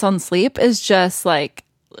advice on sleep is just like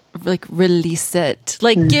release it.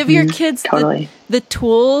 Like give your kids the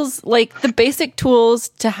tools, like the basic tools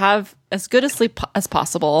to have as good a sleep as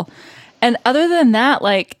possible. And other than that,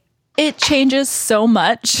 like it changes so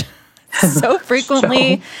much, so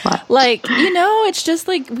frequently. Like, it's just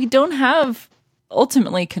like we don't have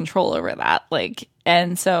ultimately control over that. Like,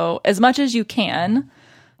 and so as much as you can,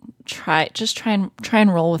 try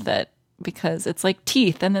and roll with it. Because it's like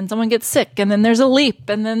teeth, and then someone gets sick, and then there's a leap,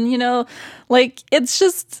 and then, like, it's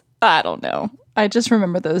just, I don't know. I just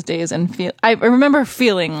remember those days and I remember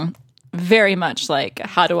feeling very much like,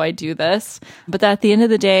 how do I do this? But at the end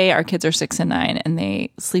of the day, our kids are 6 and 9 and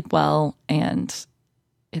they sleep well, and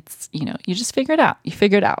it's, you just figure it out. You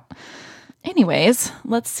figure it out. Anyways,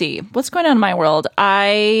 let's see. What's going on in my world?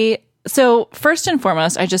 So first and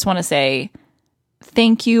foremost, I just want to say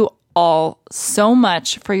thank you all so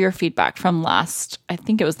much for your feedback from I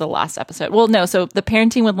think it was the last episode. Well, no, so the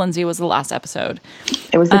Parenting with Lindsay was the last episode.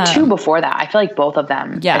 It was the two before that. I feel like both of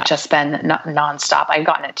them had just been nonstop. I've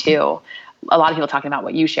gotten it too. A lot of people talking about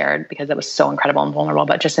what you shared because it was so incredible and vulnerable,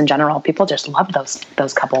 but just in general, people just love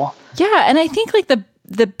those couple. Yeah. And I think like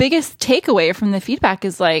the biggest takeaway from the feedback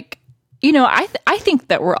is like, I think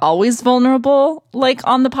that we're always vulnerable, like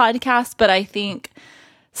on the podcast, but I think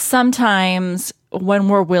sometimes when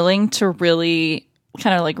we're willing to really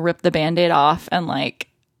kind of like rip the Band-Aid off and like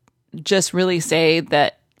just really say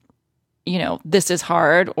that, this is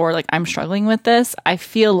hard, or like I'm struggling with this, I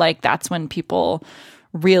feel like that's when people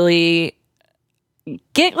really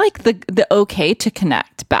get like the okay to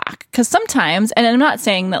connect back. Because sometimes, and I'm not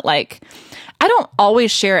saying that like, I don't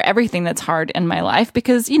always share everything that's hard in my life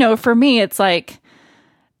because, for me, it's like,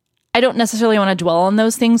 I don't necessarily want to dwell on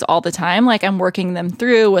those things all the time. Like I'm working them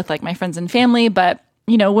through with like my friends and family. But,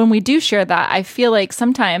 when we do share that, I feel like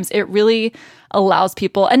sometimes it really allows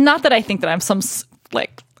people, and not that I think that I'm some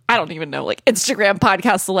like, I don't even know, like Instagram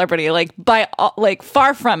podcast celebrity, like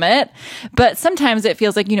far from it. But sometimes it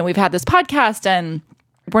feels like, we've had this podcast and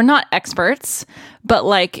we're not experts, but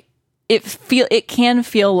like it can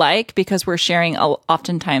feel like, because we're sharing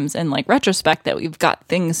oftentimes in like retrospect, that we've got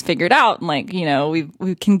things figured out, and like,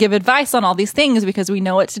 we can give advice on all these things because we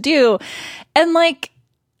know what to do. And like,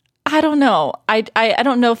 I don't know. I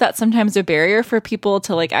don't know if that's sometimes a barrier for people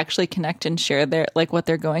to like actually connect and share their like what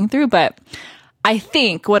they're going through. But I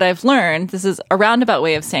think what I've learned, this is a roundabout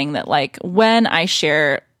way of saying that, like when I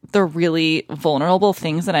share the really vulnerable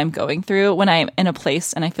things that I'm going through, when I'm in a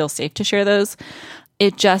place and I feel safe to share those,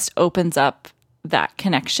 it just opens up that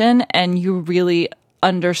connection, and you really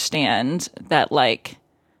understand that like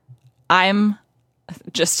I'm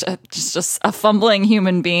just a fumbling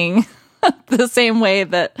human being the same way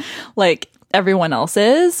that like everyone else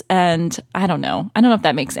is. And I don't know if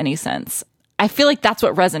that makes any sense. I feel like that's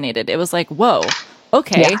what resonated. It was like, whoa,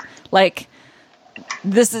 okay. Yeah. Like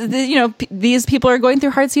this is, these people are going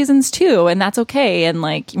through hard seasons too, and that's okay. And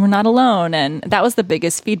like, we're not alone. And that was the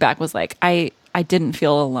biggest feedback, was like, I didn't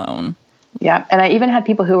feel alone. Yeah. And I even had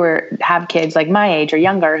people who have kids like my age or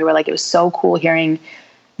younger who were like, it was so cool hearing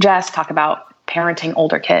Jess talk about parenting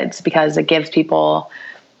older kids, because it gives people,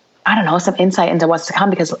 I don't know, some insight into what's to come,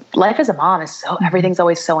 because life as a mom is everything's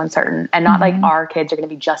always so uncertain, and not like our kids are going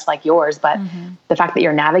to be just like yours, but the fact that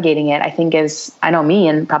you're navigating it, I think is, I know me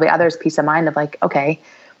and probably others, peace of mind of like, okay,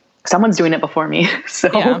 someone's doing it before me. So,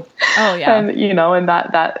 yeah. Oh yeah. And and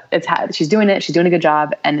that she's doing it, she's doing a good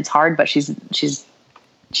job, and it's hard, but she's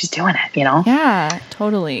doing it, Yeah,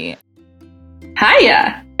 totally.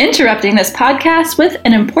 Hiya! Interrupting this podcast with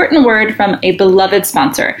an important word from a beloved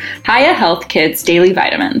sponsor, Hiya Health Kids Daily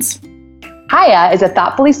Vitamins. Haya is a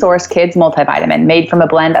thoughtfully sourced kids multivitamin made from a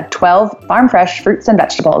blend of 12 farm-fresh fruits and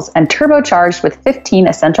vegetables and turbocharged with 15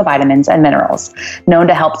 essential vitamins and minerals, known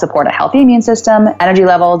to help support a healthy immune system, energy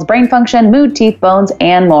levels, brain function, mood, teeth, bones,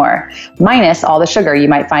 and more, minus all the sugar you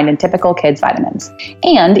might find in typical kids' vitamins.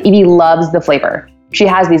 And Evie loves the flavor. She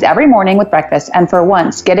has these every morning with breakfast, and for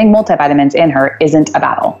once, getting multivitamins in her isn't a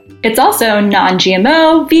battle. It's also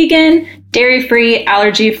non-GMO, vegan, dairy-free,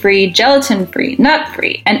 allergy-free, gelatin-free,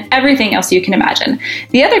 nut-free, and everything else you can imagine.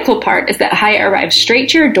 The other cool part is that Haya arrives straight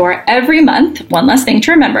to your door every month, one less thing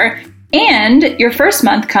to remember, and your first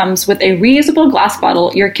month comes with a reusable glass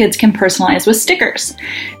bottle your kids can personalize with stickers.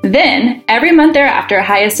 Then, every month thereafter,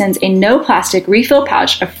 Haya sends a no-plastic refill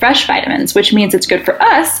pouch of fresh vitamins, which means it's good for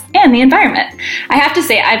us and the environment. I have to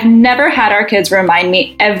say, I've never had our kids remind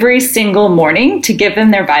me every single morning to give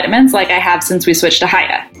them their vitamins like I have since we switched to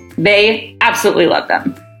Haya. They absolutely love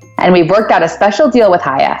them. And we've worked out a special deal with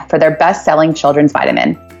Haya for their best-selling children's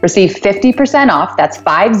vitamin. Receive 50% off, that's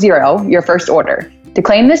 50, your first order. To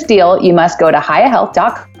claim this deal, you must go to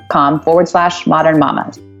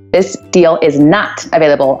hayahealth.com/modernmamas. This deal is not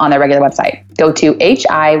available on their regular website. Go to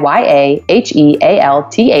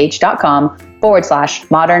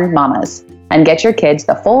hayahealth.com/modernmamas and get your kids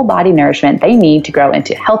the full body nourishment they need to grow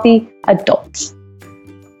into healthy adults.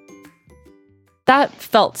 That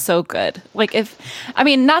felt so good.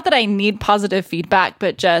 Not that I need positive feedback,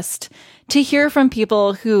 but just to hear from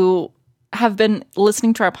people who have been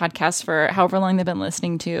listening to our podcast for however long they've been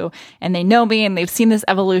listening to, and they know me and they've seen this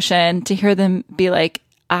evolution, to hear them be like,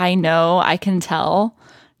 I know, I can tell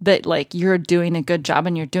that like you're doing a good job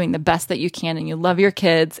and you're doing the best that you can and you love your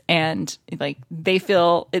kids, and like they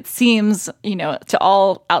feel, it seems, to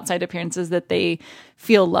all outside appearances that they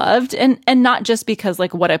feel loved, and not just because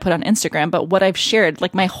like what I put on Instagram, but what I've shared,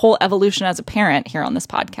 like my whole evolution as a parent here on this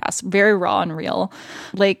podcast, very raw and real.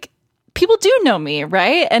 Like, people do know me,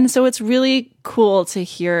 right? And so it's really cool to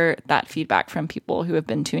hear that feedback from people who have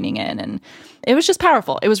been tuning in. And it was just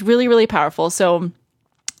powerful. It was really, really powerful. So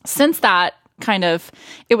since that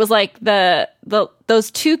it was like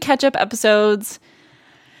those 2 catch-up episodes,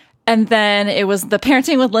 and then it was the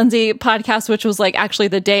Parenting with Lindsay podcast, which was like actually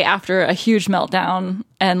the day after a huge meltdown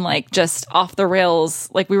and like just off the rails.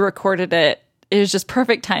 Like we recorded it. It was just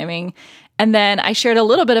perfect timing. And then I shared a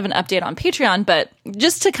little bit of an update on Patreon, but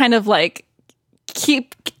just to kind of like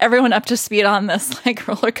keep everyone up to speed on this like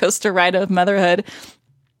roller coaster ride of motherhood,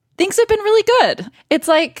 things have been really good. It's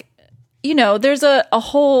like, there's a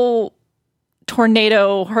whole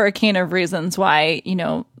tornado hurricane of reasons why,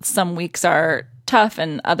 some weeks are tough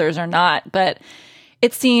and others are not. But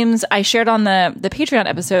it seems I shared on the Patreon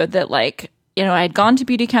episode that like, I had gone to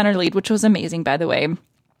Beauty Counter Lead, which was amazing, by the way.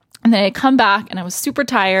 And then I come back and I was super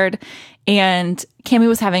tired, and Cami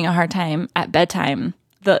was having a hard time at bedtime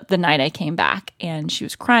the night I came back, and she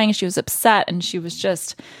was crying, she was upset, and she was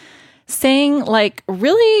just saying like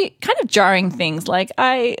really kind of jarring things like,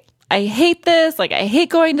 I hate this, like I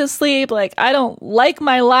hate going to sleep, like I don't like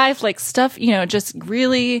my life, like stuff, just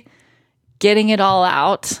really getting it all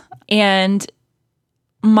out. And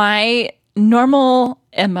my normal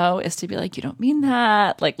MO is to be like, you don't mean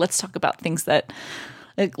that, like let's talk about things that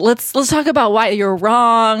like, let's talk about why you're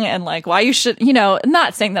wrong and like why you should,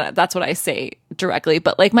 not saying that that's what I say directly,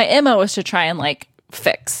 but like my MO is to try and like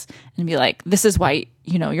fix and be like, this is why,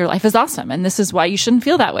 your life is awesome and this is why you shouldn't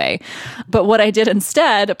feel that way. But what I did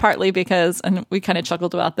instead, partly because, and we kind of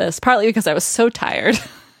chuckled about this, partly because I was so tired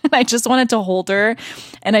and I just wanted to hold her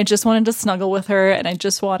and I just wanted to snuggle with her and I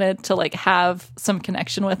just wanted to like have some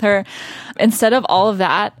connection with her. Instead of all of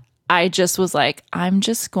that, I just was like, I'm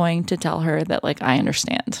just going to tell her that like I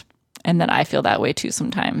understand and that I feel that way too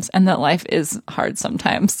sometimes, and that life is hard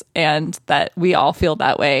sometimes, and that we all feel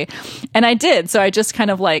that way. And I did. So I just kind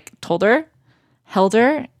of like told her, held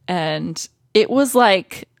her, and it was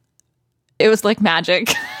like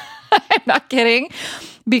magic. I'm not kidding.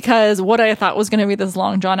 Because what I thought was going to be this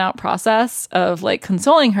long drawn out process of like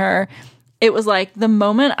consoling her, it was like the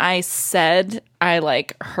moment I said I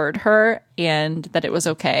like heard her and that it was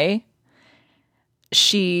okay,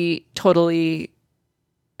 she totally,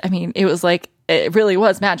 it was like, it really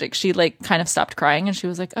was magic. She like kind of stopped crying and she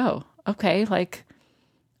was like, oh, okay, like,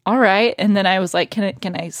 all right. And then I was like,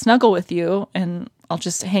 can I snuggle with you and I'll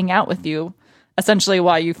just hang out with you essentially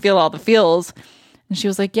while you feel all the feels. And she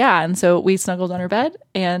was like, yeah. And so we snuggled on her bed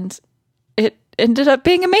and it ended up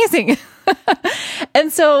being amazing.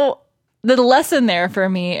 And so the lesson there for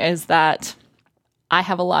me is that I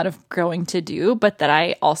have a lot of growing to do, but that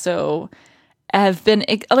I also have been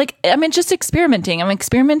like, just experimenting. I'm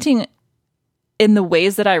experimenting in the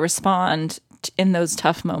ways that I respond in those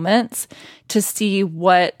tough moments to see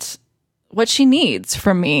what what she needs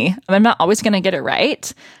from me. I'm not always going to get it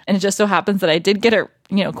right. And it just so happens that I did get it,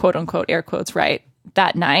 quote unquote, air quotes, right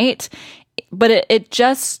that night. But it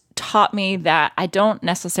just taught me that I don't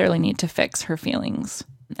necessarily need to fix her feelings.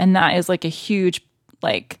 And that is like a huge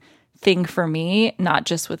like thing for me, not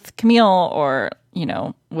just with Camille or,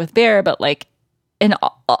 with Bear, but like in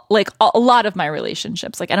like a lot of my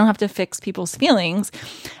relationships. Like I don't have to fix people's feelings.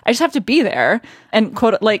 I just have to be there and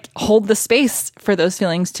quote like hold the space for those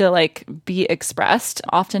feelings to like be expressed.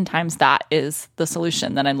 Oftentimes that is the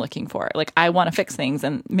solution that I'm looking for. Like I want to fix things,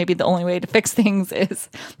 and maybe the only way to fix things is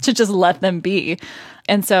to just let them be.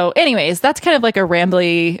 And so anyways, that's kind of like a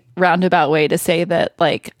rambly roundabout way to say that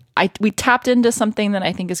like we tapped into something that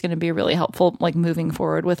I think is going to be really helpful, like moving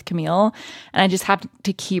forward with Camille. And I just have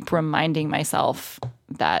to keep reminding myself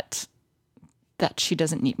that she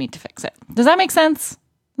doesn't need me to fix it. Does that make sense?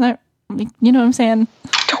 You know what I'm saying?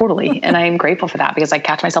 Totally. And I am grateful for that, because I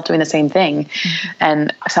catch myself doing the same thing. Mm-hmm.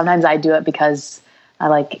 And sometimes I do it because I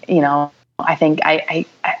like, I think I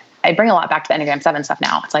bring a lot back to the Enneagram 7 stuff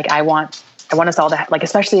now. It's like, I want us all to like,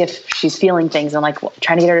 especially if she's feeling things and like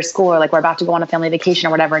trying to get her to school, or like we're about to go on a family vacation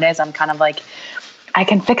or whatever it is. I'm kind of like, I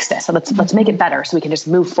can fix this. So let's make it better so we can just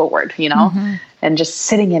move forward, mm-hmm. and just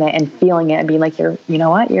sitting in it and feeling it and being like, you know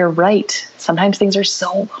what, you're right. Sometimes things are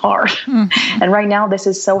so hard. Mm-hmm. And right now this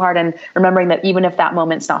is so hard. And remembering that even if that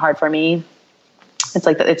moment's not hard for me, it's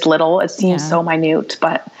like, it's little, it seems so minute,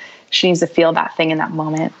 but she needs to feel that thing in that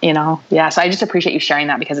moment, Yeah. So I just appreciate you sharing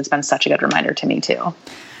that, because it's been such a good reminder to me too.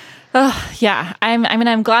 Oh, yeah.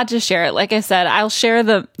 I'm glad to share it. Like I said, I'll share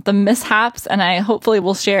the mishaps, and I hopefully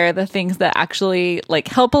will share the things that actually like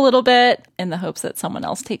help a little bit, in the hopes that someone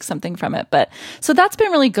else takes something from it. But so that's been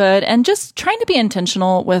really good. And just trying to be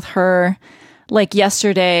intentional with her. Like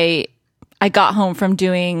yesterday, I got home from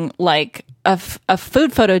doing like a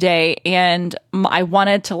food photo day, and I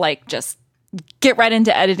wanted to like just get right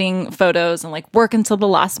into editing photos and like work until the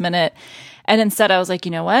last minute. And instead I was like,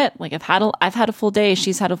 you know what? Like I've had a full day.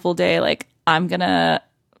 She's had a full day. Like I'm going to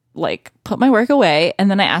like put my work away.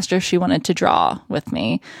 And then I asked her if she wanted to draw with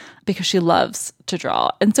me, because she loves to draw.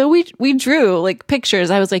 And so we drew like pictures.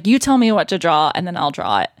 I was like, you tell me what to draw and then I'll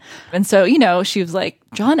draw it. And so, she was like,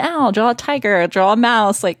 draw an owl, draw a tiger, draw a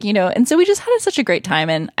mouse, like, and so we just had such a great time.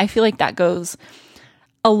 And I feel like that goes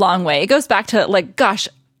a long way. It goes back to like, gosh,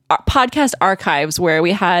 our podcast archives where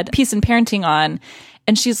we had Peace and Parenting on.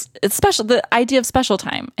 And it's special, the idea of special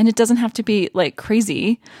time. And it doesn't have to be like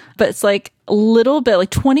crazy, but it's like a little bit, like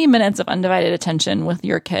 20 minutes of undivided attention with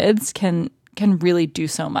your kids can really do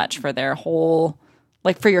so much for their whole,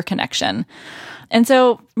 like for your connection. And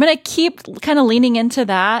so I'm going to keep kind of leaning into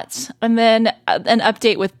that. And then an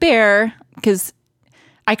update with Bear, because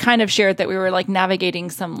I kind of shared that we were like navigating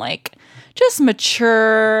some like just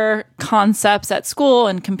mature concepts at school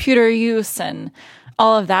and computer use and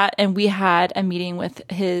all of that. And we had a meeting with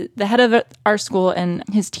the head of our school and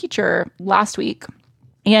his teacher last week,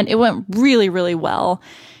 and it went really, really well.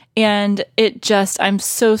 And I'm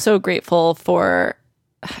so grateful for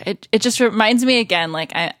it. It just reminds me again,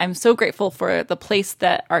 like I'm so grateful for the place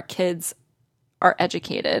that our kids are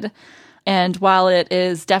educated. And while it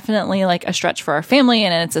is definitely like a stretch for our family,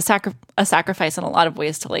 and it's a sacrifice in a lot of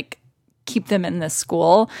ways to like keep them in this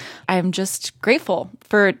school, I'm just grateful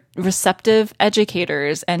for receptive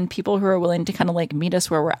educators and people who are willing to kind of like meet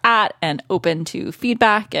us where we're at and open to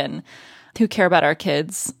feedback, and who care about our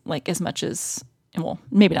kids like as much as, well,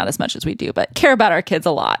 maybe not as much as we do, but care about our kids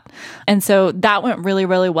a lot. And so that went really,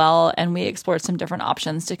 really well. And we explored some different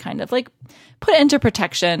options to kind of like put into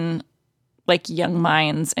protection, like young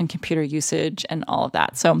minds and computer usage and all of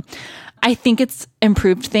that. So I think it's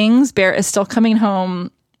improved things. Bear is still coming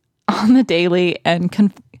home on the daily and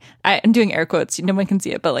I'm doing air quotes, no one can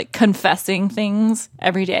see it, but like confessing things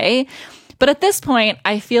every day. But at this point,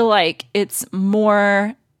 I feel like it's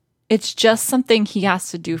just something he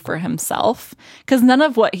has to do for himself, because none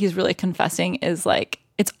of what he's really confessing is like,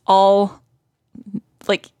 it's all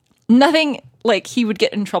like nothing like he would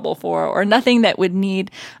get in trouble for, or nothing that would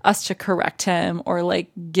need us to correct him or like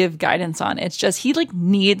give guidance on. It's just, he like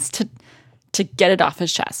needs to get it off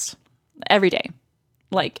his chest every day.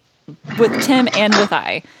 Like, with Tim and with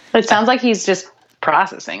I. It sounds like he's just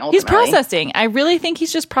processing. Ultimately. He's processing. I really think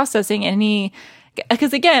he's just processing, and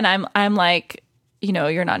because again, I'm like,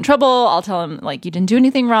 you're not in trouble. I'll tell him like, you didn't do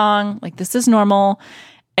anything wrong. Like, this is normal.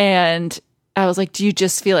 And I was like, do you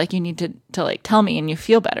just feel like you need to like tell me and you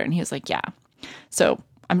feel better? And he was like, yeah. So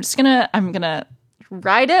I'm gonna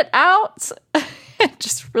ride it out.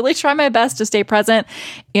 Just really try my best to stay present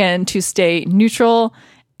and to stay neutral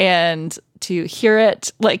and to hear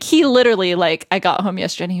it. Like, he literally, like, I got home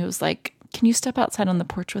yesterday and he was like, can you step outside on the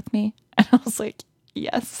porch with me? And I was like,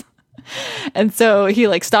 yes. And so he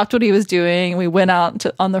like stopped what he was doing. We went out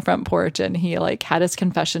on the front porch and he like had his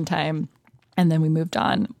confession time and then we moved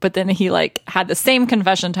on. But then he like had the same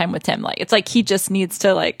confession time with Tim. Like, it's like he just needs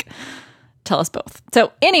to like tell us both.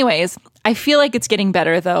 So anyways, I feel like it's getting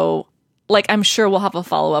better though. Like, I'm sure we'll have a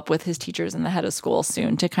follow-up with his teachers and the head of school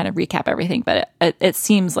soon to kind of recap everything, but it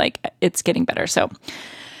seems like it's getting better. So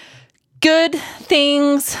good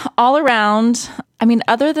things all around. I mean,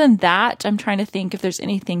 other than that, I'm trying to think if there's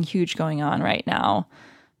anything huge going on right now.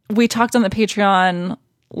 We talked on the Patreon,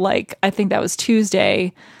 like, I think that was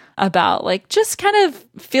Tuesday, about like just kind of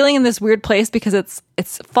feeling in this weird place because it's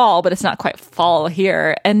fall, but it's not quite fall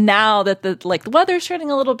here. And now that the weather's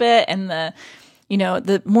turning a little bit and the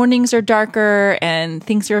mornings are darker and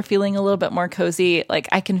things are feeling a little bit more cozy, like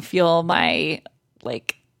I can feel my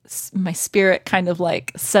spirit kind of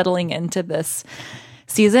like settling into this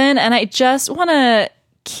season. And I just want to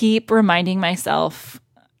keep reminding myself,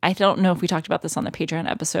 I don't know if we talked about this on the Patreon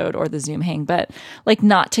episode or the Zoom hang, but like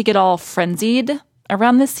not to get all frenzied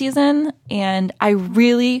around this season. And I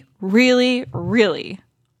really, really, really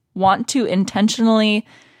want to intentionally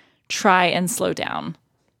try and slow down,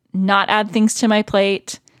 not add things to my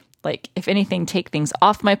plate. Like, if anything, take things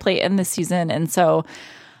off my plate in this season. And so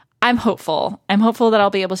I'm hopeful. I'm hopeful that I'll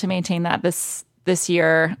be able to maintain that this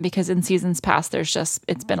year, because in seasons past,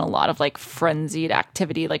 it's been a lot of like frenzied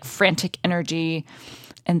activity, like frantic energy.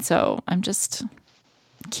 And so I'm just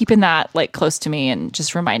keeping that like close to me and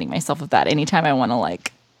just reminding myself of that anytime I want to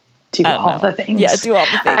like do all the things. Yeah, do all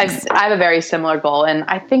the things. I have a very similar goal. And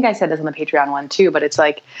I think I said this on the Patreon one too, but it's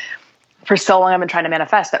like, for so long I've been trying to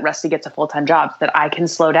manifest that Rusty gets a full-time job, that I can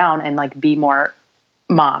slow down and like be more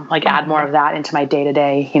mom, like add more of that into my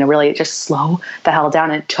day-to-day, really just slow the hell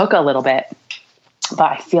down. And it took a little bit,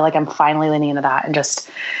 but I feel like I'm finally leaning into that and just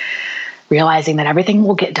realizing that everything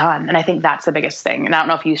will get done. And I think that's the biggest thing. And I don't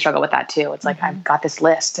know if you struggle with that too. It's like, I've got this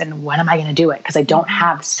list and when am I going to do it? Because I don't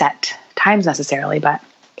have set times necessarily, but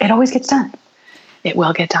it always gets done. It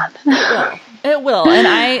will get done. It will. And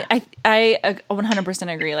I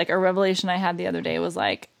 100% agree. Like, a revelation I had the other day was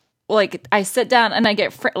like I sit down and I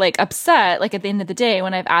get upset like at the end of the day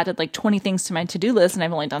when I've added like 20 things to my to-do list and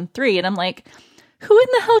I've only done 3. And I'm like, who in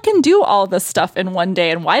the hell can do all this stuff in one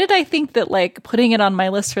day? And why did I think that like putting it on my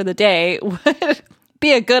list for the day would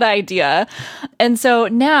be a good idea? And so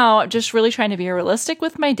now just really trying to be realistic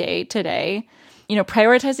with my day today,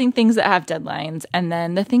 prioritizing things that have deadlines, and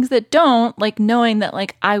then the things that don't, like knowing that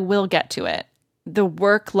like I will get to it. The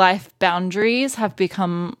work-life boundaries have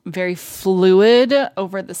become very fluid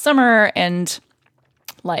over the summer and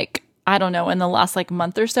like, I don't know, in the last like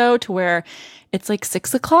month or so, to where it's like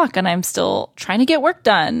 6:00 and I'm still trying to get work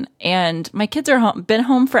done and my kids are been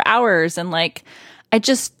home for hours. And like, I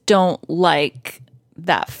just don't like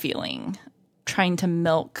that feeling, trying to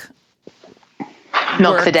milk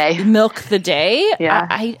the day. Yeah.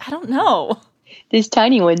 I don't know. This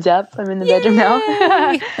tiny one's up. I'm in the bedroom now.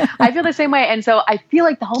 I feel the same way. And so I feel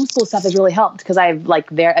like the homeschool stuff has really helped, because I've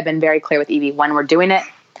been very clear with Evie when we're doing it.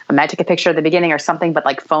 I might take a picture at the beginning or something, but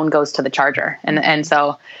like phone goes to the charger. And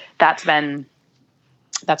so that's been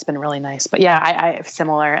really nice. But yeah, I have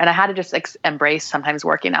similar, and I had to just embrace sometimes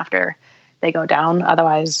working after they go down.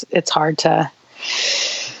 Otherwise it's hard to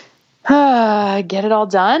get it all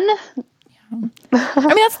done. I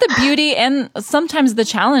mean, that's the beauty and sometimes the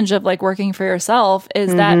challenge of like working for yourself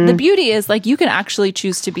is that the beauty is like you can actually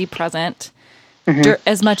choose to be present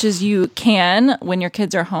as much as you can when your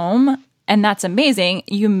kids are home. And that's amazing.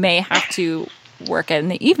 You may have to work in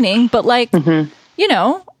the evening, but like,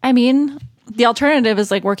 I mean, the alternative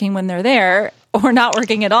is like working when they're there or not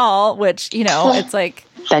working at all, which, it's like.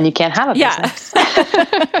 Then you can't have a business.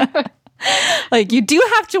 Yeah. Like, you do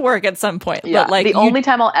have to work at some point. Yeah. But like the only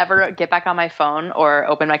time I'll ever get back on my phone or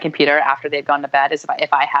open my computer after they've gone to bed is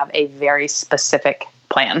if I have a very specific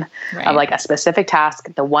plan of like a specific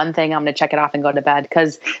task, the one thing I'm going to check it off and go to bed.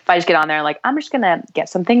 Because if I just get on there, like, I'm just going to get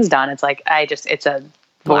some things done. It's like, it's a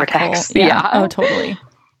vortex. Yeah. Oh, totally.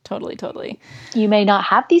 Totally. You may not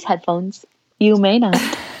have these headphones. You may not.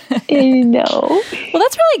 No. Well,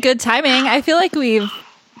 that's really good timing. I feel like we've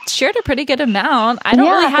shared a pretty good amount. I don't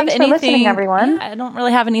really have anything. Listening, everyone. Yeah, I don't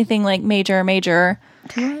really have anything like major.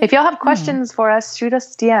 If y'all have questions for us, shoot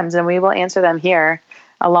us DMs and we will answer them here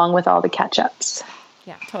along with all the catch-ups.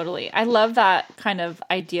 Yeah, totally. I love that kind of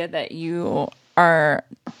idea that you are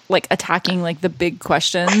like attacking like the big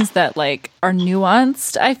questions that like are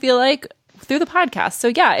nuanced, I feel like, through the podcast. So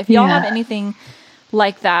yeah, if y'all have anything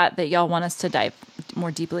like that y'all want us to dive more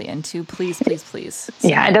deeply into, please.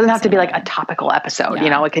 Yeah, it doesn't have to be like a topical episode.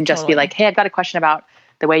 It can just be like, hey, I've got a question about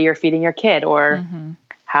the way you're feeding your kid, or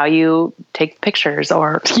how you take pictures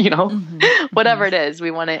or, whatever it is.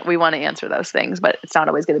 We want to answer those things, but it's not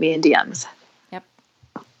always going to be in DMs. Yep.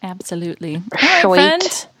 Absolutely. All Sweet. right,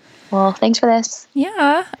 friend. Well, thanks for this.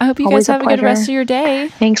 Yeah. I hope you Always guys have a good rest of your day.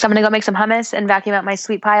 Thanks. I'm going to go make some hummus and vacuum out my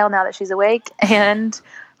sweet pile now that she's awake, and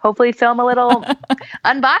hopefully film a little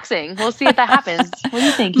unboxing. We'll see if that happens. What do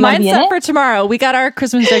you think? Mine's set for tomorrow. We got our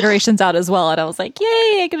Christmas decorations out as well, and I was like, yay,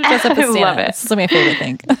 I get to dress up as Santa. Love it. This is my favorite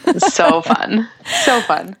thing. So fun. So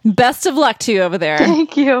fun. Best of luck to you over there.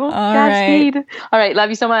 Thank you. All Godspeed. right. All right. Love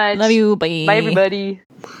you so much. Love you. Bye. Bye, everybody.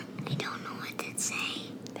 I don't know what to say.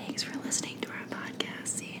 Thanks for listening to our podcast.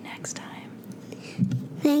 See you next time.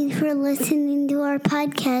 Thanks for listening to our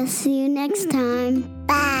podcast. See you next time.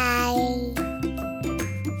 Bye.